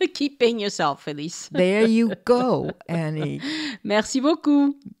 Keep being yourself, Elyse. There you go, Annie. Merci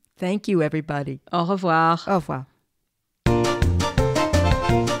beaucoup. Thank you, everybody. Au revoir. Au revoir.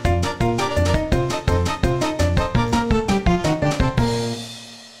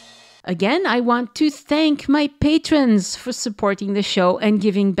 Again, I want to thank my patrons for supporting the show and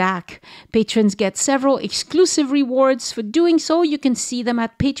giving back. Patrons get several exclusive rewards for doing so. You can see them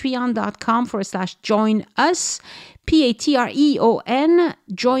at patreon.com/join us. Patreon,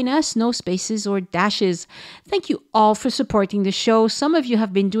 join us, no spaces or dashes. Thank you all for supporting the show. Some of you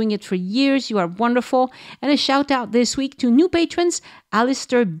have been doing it for years. You are wonderful. And a shout out this week to new patrons,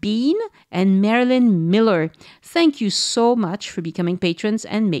 Alistair Bean and Marilyn Miller. Thank you so much for becoming patrons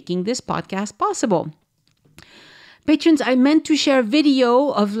and making this podcast possible. Patrons, I meant to share a video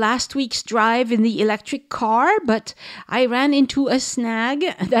of last week's drive in the electric car, but I ran into a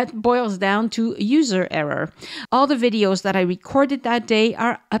snag that boils down to user error. All the videos that I recorded that day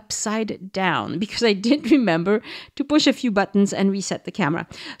are upside down because I didn't remember to push a few buttons and reset the camera.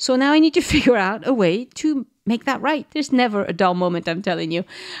 So now I need to figure out a way to make that right. There's never a dull moment, I'm telling you.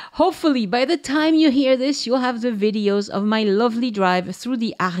 Hopefully, by the time you hear this, you'll have the videos of my lovely drive through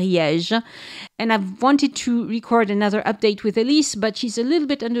the Ariège. And I've wanted to record another update with Elyse, but she's a little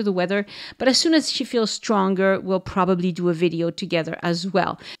bit under the weather. But as soon as she feels stronger, we'll probably do a video together as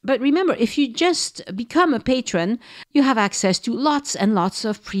well. But remember, if you just become a patron, you have access to lots and lots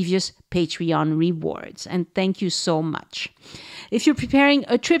of previous Patreon rewards. And thank you so much. If you're preparing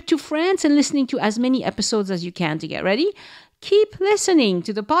a trip to France and listening to as many episodes as you can to get ready, keep listening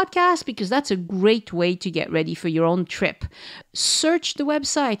to the podcast because that's a great way to get ready for your own trip. Search the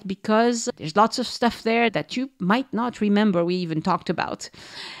website because there's lots of stuff there that you might not remember we even talked about.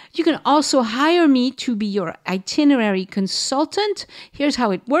 You can also hire me to be your itinerary consultant. Here's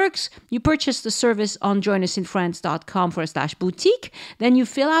how it works. You purchase the service on joinusinfrance.com/boutique. Then you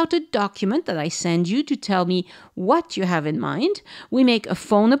fill out a document that I send you to tell me what you have in mind. We make a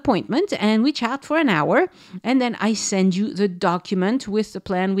phone appointment and we chat for an hour. And then I send you the document with the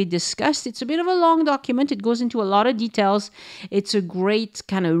plan we discussed. It's a bit of a long document. It goes into a lot of details. It's a great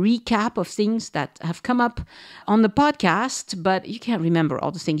kind of recap of things that have come up on the podcast, but you can't remember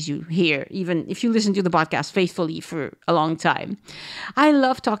all the things things you hear, even if you listen to the podcast faithfully for a long time. I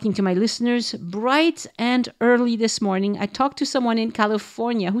love talking to my listeners bright and early this morning. I talked to someone in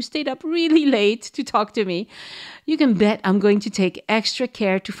California who stayed up really late to talk to me. You can bet I'm going to take extra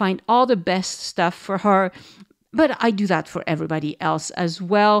care to find all the best stuff for her. But I do that for everybody else as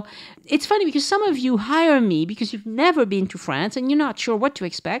well. It's funny because some of you hire me because you've never been to France and you're not sure what to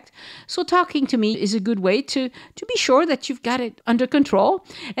expect. So talking to me is a good way to be sure that you've got it under control.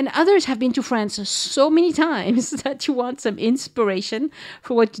 And others have been to France so many times that you want some inspiration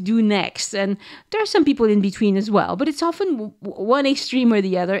for what to do next. And there are some people in between as well, but it's often one extreme or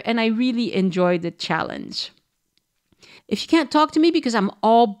the other. And I really enjoy the challenge. If you can't talk to me because I'm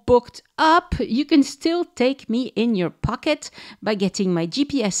all booked up, you can still take me in your pocket by getting my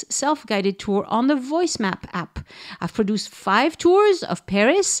GPS self-guided tour on the Voice Map app. I've produced 5 tours of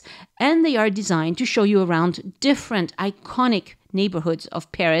Paris, and they are designed to show you around different iconic neighborhoods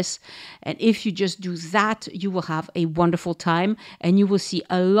of Paris. And if you just do that, you will have a wonderful time, and you will see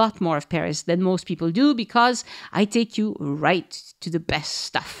a lot more of Paris than most people do because I take you right to the best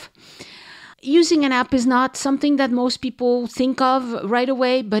stuff. Using an app is not something that most people think of right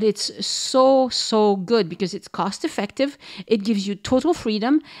away, but it's so good because it's cost effective. It gives you total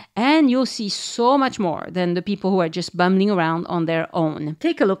freedom, and you'll see so much more than the people who are just bumbling around on their own.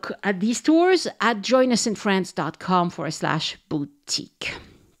 Take a look at these tours at joinusinfrance.com/boutique.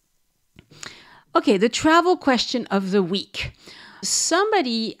 Okay, the travel question of the week.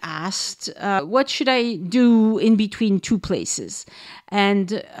 Somebody asked, what should I do in between 2 places?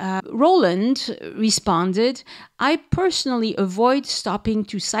 And Roland responded, I personally avoid stopping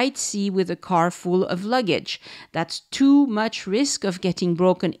to sightsee with a car full of luggage. That's too much risk of getting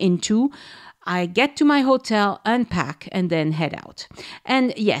broken into. I get to my hotel, unpack, and then head out.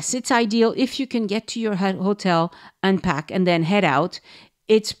 And yes, it's ideal if you can get to your hotel, unpack, and then head out.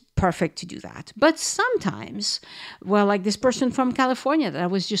 It's perfect to do that. But sometimes, well, like this person from California that I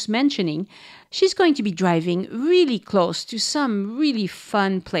was just mentioning, she's going to be driving really close to some really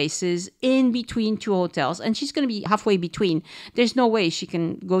fun places in between 2 hotels, and she's going to be halfway between. There's no way she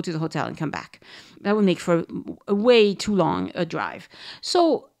can go to the hotel and come back. That would make for a way too long a drive.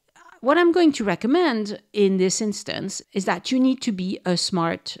 So what I'm going to recommend in this instance is that you need to be a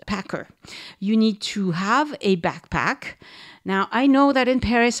smart packer. You need to have a backpack. Now, I know that in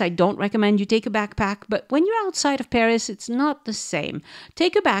Paris, I don't recommend you take a backpack, but when you're outside of Paris, it's not the same.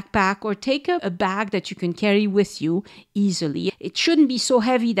 Take a backpack or take a bag that you can carry with you easily. It shouldn't be so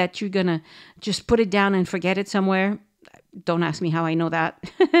heavy that you're going to just put it down and forget it somewhere. Don't ask me how I know that.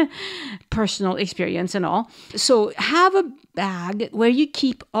 Personal experience and all. So have a bag where you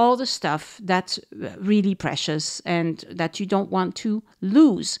keep all the stuff that's really precious and that you don't want to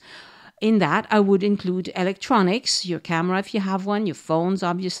lose. In that, I would include electronics, your camera if you have one, your phones,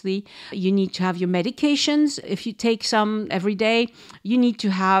 obviously. You need to have your medications if you take some every day. You need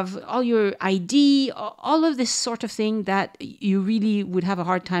to have all your ID, all of this sort of thing that you really would have a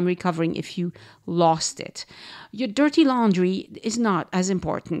hard time recovering if you lost it. Your dirty laundry is not as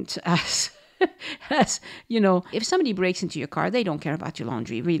important as if somebody breaks into your car, they don't care about your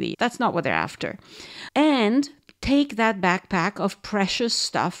laundry, really. That's not what they're after. And take that backpack of precious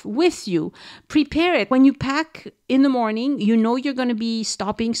stuff with you. Prepare it. When you pack in the morning, you know you're going to be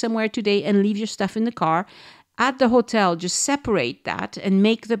stopping somewhere today and leave your stuff in the car. At the hotel, just separate that and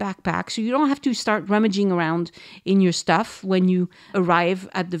make the backpack so you don't have to start rummaging around in your stuff when you arrive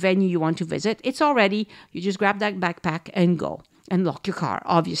at the venue you want to visit. It's all ready. You just grab that backpack and go and lock your car,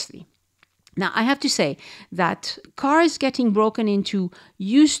 obviously. Now, I have to say that cars getting broken into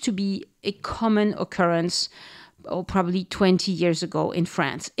used to be a common occurrence probably 20 years ago in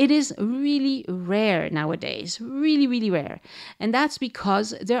France. It is really rare nowadays, really, really rare. And that's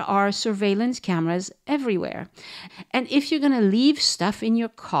because there are surveillance cameras everywhere. And if you're going to leave stuff in your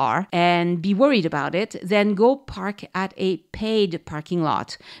car and be worried about it, then go park at a paid parking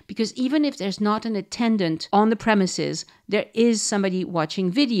lot. Because even if there's not an attendant on the premises, there is somebody watching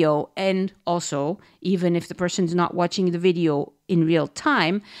video. And also, even if the person's not watching the video in real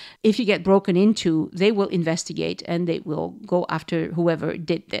time, if you get broken into, they will investigate and they will go after whoever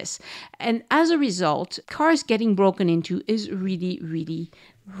did this. And as a result, cars getting broken into is really, really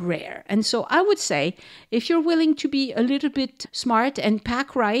rare. And so I would say, if you're willing to be a little bit smart and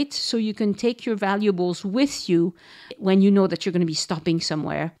pack right so you can take your valuables with you when you know that you're going to be stopping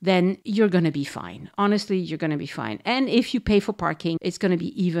somewhere, then you're going to be fine. Honestly, you're going to be fine. And if you pay for parking, it's going to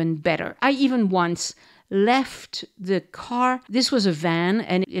be even better. I even once left the car. This was a van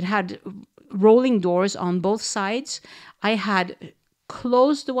and it had rolling doors on both sides. I had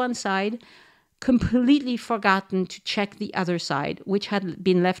closed the one side, completely forgotten to check the other side, which had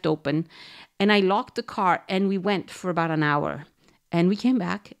been left open. And I locked the car and we went for about an hour. And we came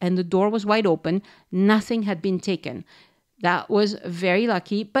back and the door was wide open. Nothing had been taken. That was very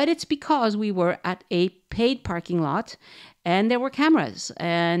lucky, but it's because we were at a paid parking lot and there were cameras.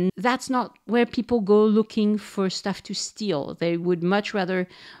 And that's not where people go looking for stuff to steal. They would much rather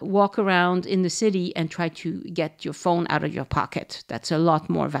walk around in the city and try to get your phone out of your pocket. That's a lot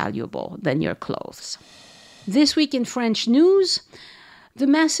more valuable than your clothes. This week in French news, the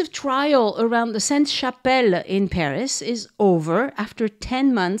massive trial around the Sainte-Chapelle in Paris is over after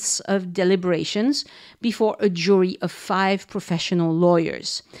 10 months of deliberations before a jury of 5 professional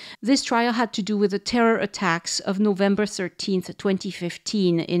lawyers. This trial had to do with the terror attacks of November 13th,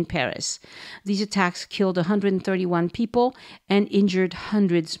 2015 in Paris. These attacks killed 131 people and injured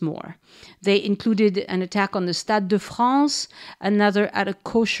hundreds more. They included an attack on the Stade de France, another at a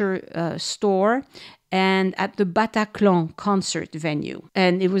kosher store, and at the Bataclan concert venue.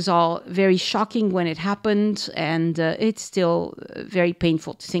 And it was all very shocking when it happened, and it's still very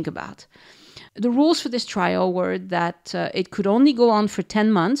painful to think about. The rules for this trial were that it could only go on for 10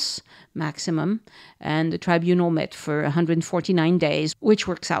 months maximum, and the tribunal met for 149 days, which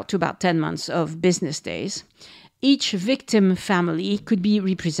works out to about 10 months of business days. Each victim family could be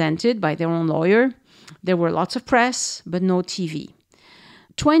represented by their own lawyer. There were lots of press, but no TV.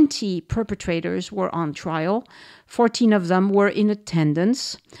 20 perpetrators were on trial. 14 of them were in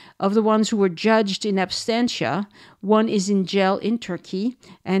attendance. Of the ones who were judged in absentia, 1 is in jail in Turkey,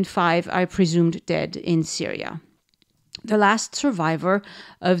 and 5 are presumed dead in Syria. The last survivor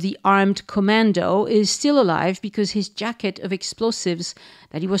of the armed commando is still alive because his jacket of explosives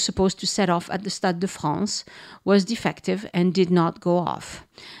that he was supposed to set off at the Stade de France was defective and did not go off.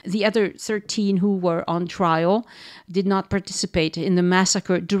 The other 13 who were on trial did not participate in the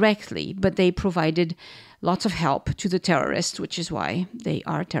massacre directly, but they provided lots of help to the terrorists, which is why they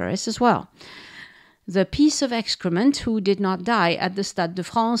are terrorists as well. The piece of excrement who did not die at the Stade de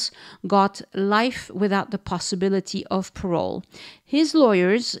France got life without the possibility of parole. His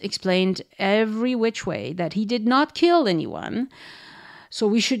lawyers explained every which way that he did not kill anyone, so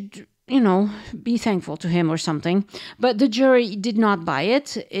we should, be thankful to him or something. But the jury did not buy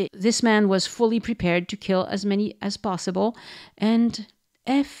it. This man was fully prepared to kill as many as possible, and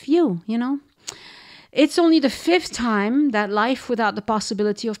F you. It's only the 5th time that life without the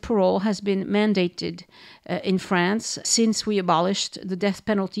possibility of parole has been mandated in France since we abolished the death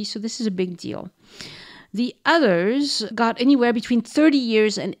penalty, so this is a big deal. The others got anywhere between 30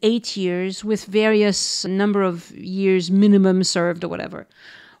 years and 8 years with various number of years minimum served or whatever.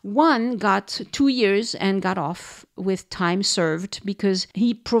 1 got 2 years and got off with time served because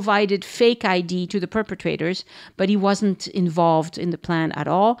he provided fake ID to the perpetrators, but he wasn't involved in the plan at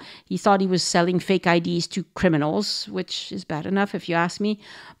all. He thought he was selling fake IDs to criminals, which is bad enough if you ask me,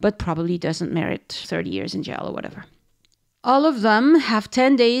 but probably doesn't merit 30 years in jail or whatever. All of them have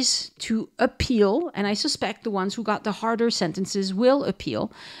 10 days to appeal, and I suspect the ones who got the harder sentences will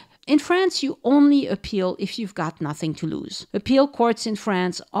appeal. In France, you only appeal if you've got nothing to lose. Appeal courts in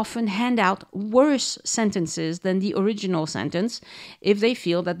France often hand out worse sentences than the original sentence if they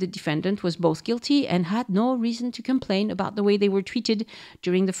feel that the defendant was both guilty and had no reason to complain about the way they were treated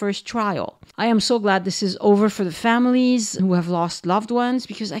during the first trial. I am so glad this is over for the families who have lost loved ones,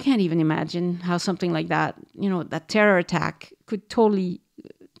 because I can't even imagine how something like that, that terror attack could totally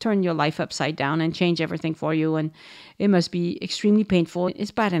turn your life upside down and change everything for you, and it must be extremely painful.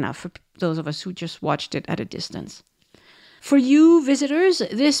 It's bad enough for those of us who just watched it at a distance. For you visitors,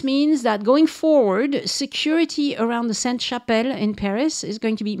 this means that going forward, security around the Sainte-Chapelle in Paris is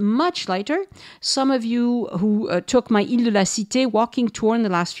going to be much lighter. Some of you who took my Ile de la Cité walking tour in the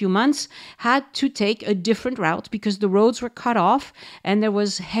last few months had to take a different route because the roads were cut off and there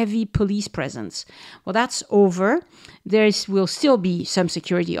was heavy police presence. Well, that's over. There will still be some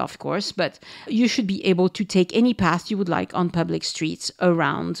security, of course, but you should be able to take any path you would like on public streets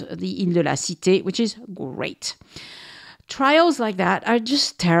around the Ile de la Cité, which is great. Trials like that are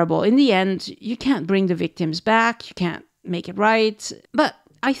just terrible. In the end, you can't bring the victims back. You can't make it right. But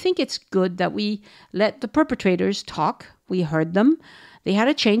I think it's good that we let the perpetrators talk. We heard them. They had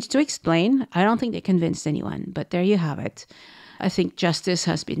a chance to explain. I don't think they convinced anyone, but there you have it. I think justice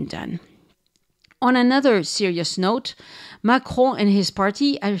has been done. On another serious note, Macron and his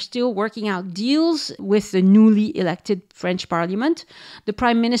party are still working out deals with the newly elected French parliament. The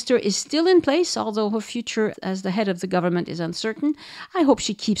prime minister is still in place, although her future as the head of the government is uncertain. I hope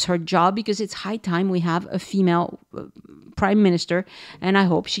she keeps her job because it's high time we have a female prime minister, and I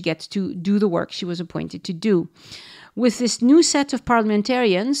hope she gets to do the work she was appointed to do. With this new set of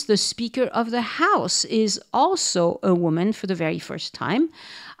parliamentarians, the Speaker of the House is also a woman for the very first time.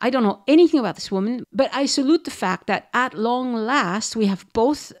 I don't know anything about this woman, but I salute the fact that at long last we have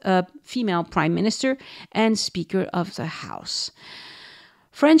both a female Prime Minister and Speaker of the House.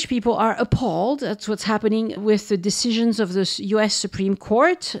 French people are appalled at what's happening with the decisions of the US Supreme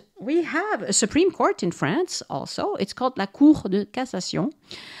Court. We have a Supreme Court in France also. It's called la Cour de Cassation.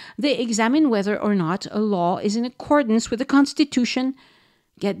 They examine whether or not a law is in accordance with the Constitution,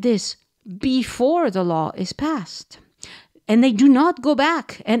 get this, before the law is passed. And they do not go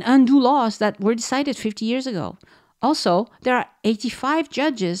back and undo laws that were decided 50 years ago. Also, there are 85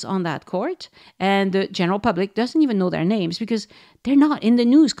 judges on that court, and the general public doesn't even know their names because they're not in the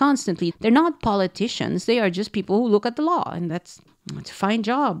news constantly. They're not politicians. They are just people who look at the law, and that's a fine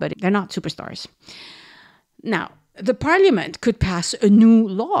job, but they're not superstars. Now, the parliament could pass a new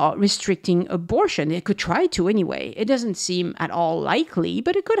law restricting abortion. It could try to anyway. It doesn't seem at all likely,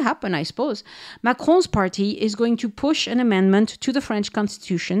 but it could happen, I suppose. Macron's party is going to push an amendment to the French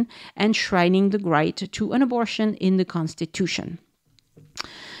constitution enshrining the right to an abortion in the constitution,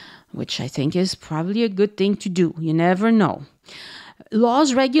 which I think is probably a good thing to do. You never know.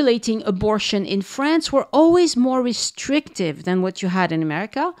 Laws regulating abortion in France were always more restrictive than what you had in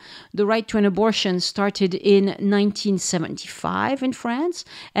America. The right to an abortion started in 1975 in France,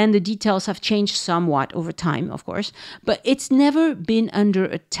 and the details have changed somewhat over time, of course, but it's never been under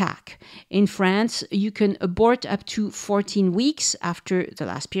attack. In France, you can abort up to 14 weeks after the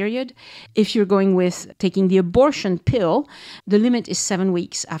last period. If you're going with taking the abortion pill, the limit is 7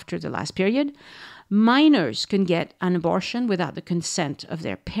 weeks after the last period. Minors can get an abortion without the consent of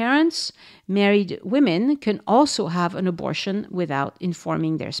their parents. Married women can also have an abortion without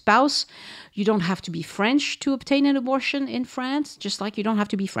informing their spouse. You don't have to be French to obtain an abortion in France, just like you don't have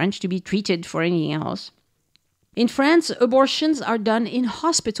to be French to be treated for anything else. In France, abortions are done in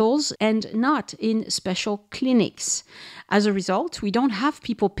hospitals and not in special clinics. As a result, we don't have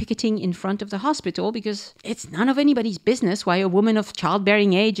people picketing in front of the hospital because it's none of anybody's business why a woman of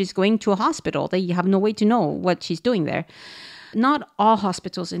childbearing age is going to a hospital. They have no way to know what she's doing there. Not all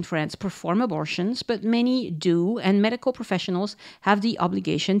hospitals in France perform abortions, but many do, and medical professionals have the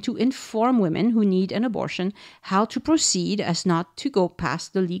obligation to inform women who need an abortion how to proceed as not to go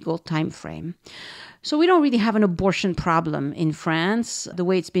past the legal time frame. So we don't really have an abortion problem in France, the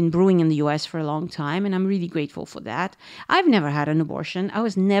way it's been brewing in the US for a long time, and I'm really grateful for that. I've never had an abortion. I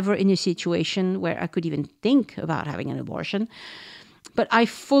was never in a situation where I could even think about having an abortion. But I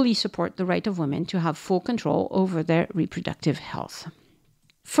fully support the right of women to have full control over their reproductive health.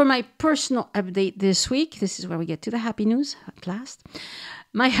 For my personal update this week, this is where we get to the happy news at last.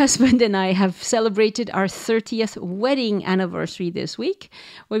 My husband and I have celebrated our 30th wedding anniversary this week.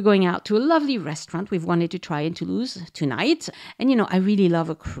 We're going out to a lovely restaurant we've wanted to try in Toulouse tonight. And, I really love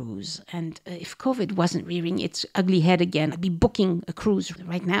a cruise. And if COVID wasn't rearing its ugly head again, I'd be booking a cruise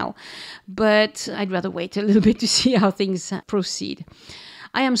right now. But I'd rather wait a little bit to see how things proceed.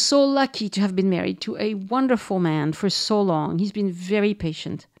 I am so lucky to have been married to a wonderful man for so long. He's been very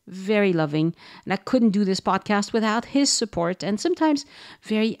patient, very loving, and I couldn't do this podcast without his support and sometimes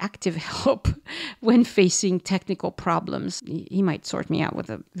very active help when facing technical problems. He might sort me out with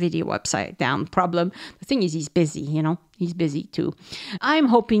a video upside down problem. The thing is, he's busy, he's busy too. I'm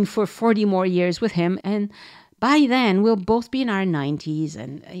hoping for 40 more years with him, and by then, we'll both be in our 90s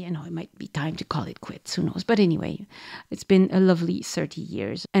and, it might be time to call it quits. Who knows? But anyway, it's been a lovely 30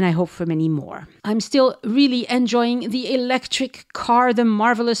 years and I hope for many more. I'm still really enjoying the electric car, the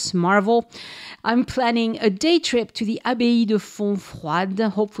marvelous Marvel. I'm planning a day trip to the Abbaye de Fontfroide,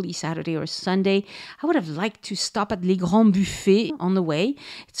 hopefully Saturday or Sunday. I would have liked to stop at Les Grands Buffets on the way.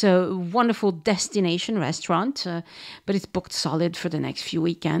 It's a wonderful destination restaurant, but it's booked solid for the next few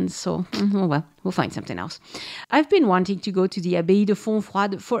weekends. So, we'll find something else. I've been wanting to go to the Abbaye de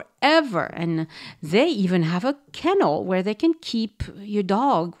Fontfroide forever, and they even have a kennel where they can keep your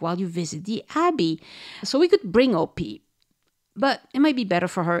dog while you visit the abbey. So we could bring OP. But it might be better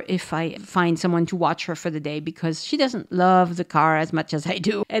for her if I find someone to watch her for the day because she doesn't love the car as much as I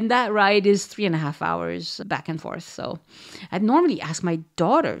do. And that ride is 3.5 hours back and forth. So I'd normally ask my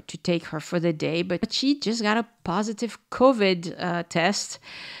daughter to take her for the day, but she just got a positive COVID test.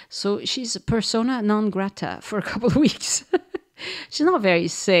 So she's persona non grata for a couple of weeks. She's not very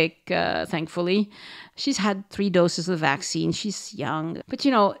sick, thankfully. She's had 3 doses of the vaccine. She's young. But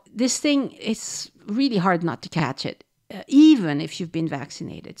this thing, it's really hard not to catch it. Even if you've been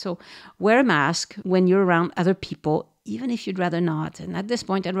vaccinated. So wear a mask when you're around other people, even if you'd rather not. And at this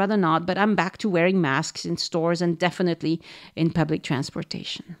point, I'd rather not, but I'm back to wearing masks in stores and definitely in public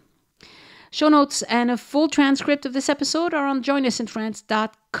transportation. Show notes and a full transcript of this episode are on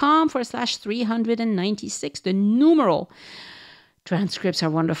joinusinfrance.com/396, the numeral. Transcripts are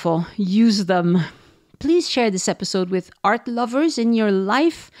wonderful. Use them. Please share this episode with art lovers in your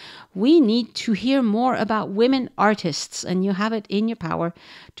life. We need to hear more about women artists, and you have it in your power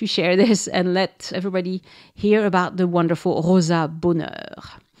to share this and let everybody hear about the wonderful Rosa Bonheur.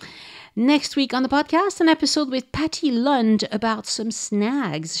 Next week on the podcast, an episode with Patty Lund about some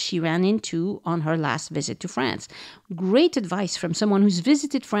snags she ran into on her last visit to France. Great advice from someone who's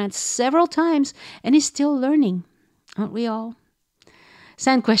visited France several times and is still learning. Aren't we all?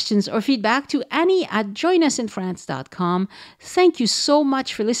 Send questions or feedback to Annie@joinusinfrance.com. Thank you so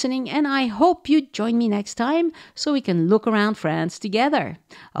much for listening, and I hope you join me next time so we can look around France together.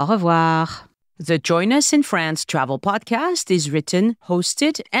 Au revoir. The Join Us in France Travel Podcast is written,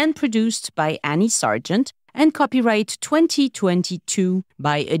 hosted, and produced by Annie Sargent and copyright 2022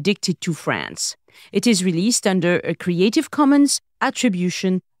 by Addicted to France. It is released under a Creative Commons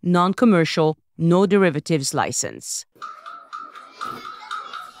Attribution, Non-Commercial, No Derivatives license.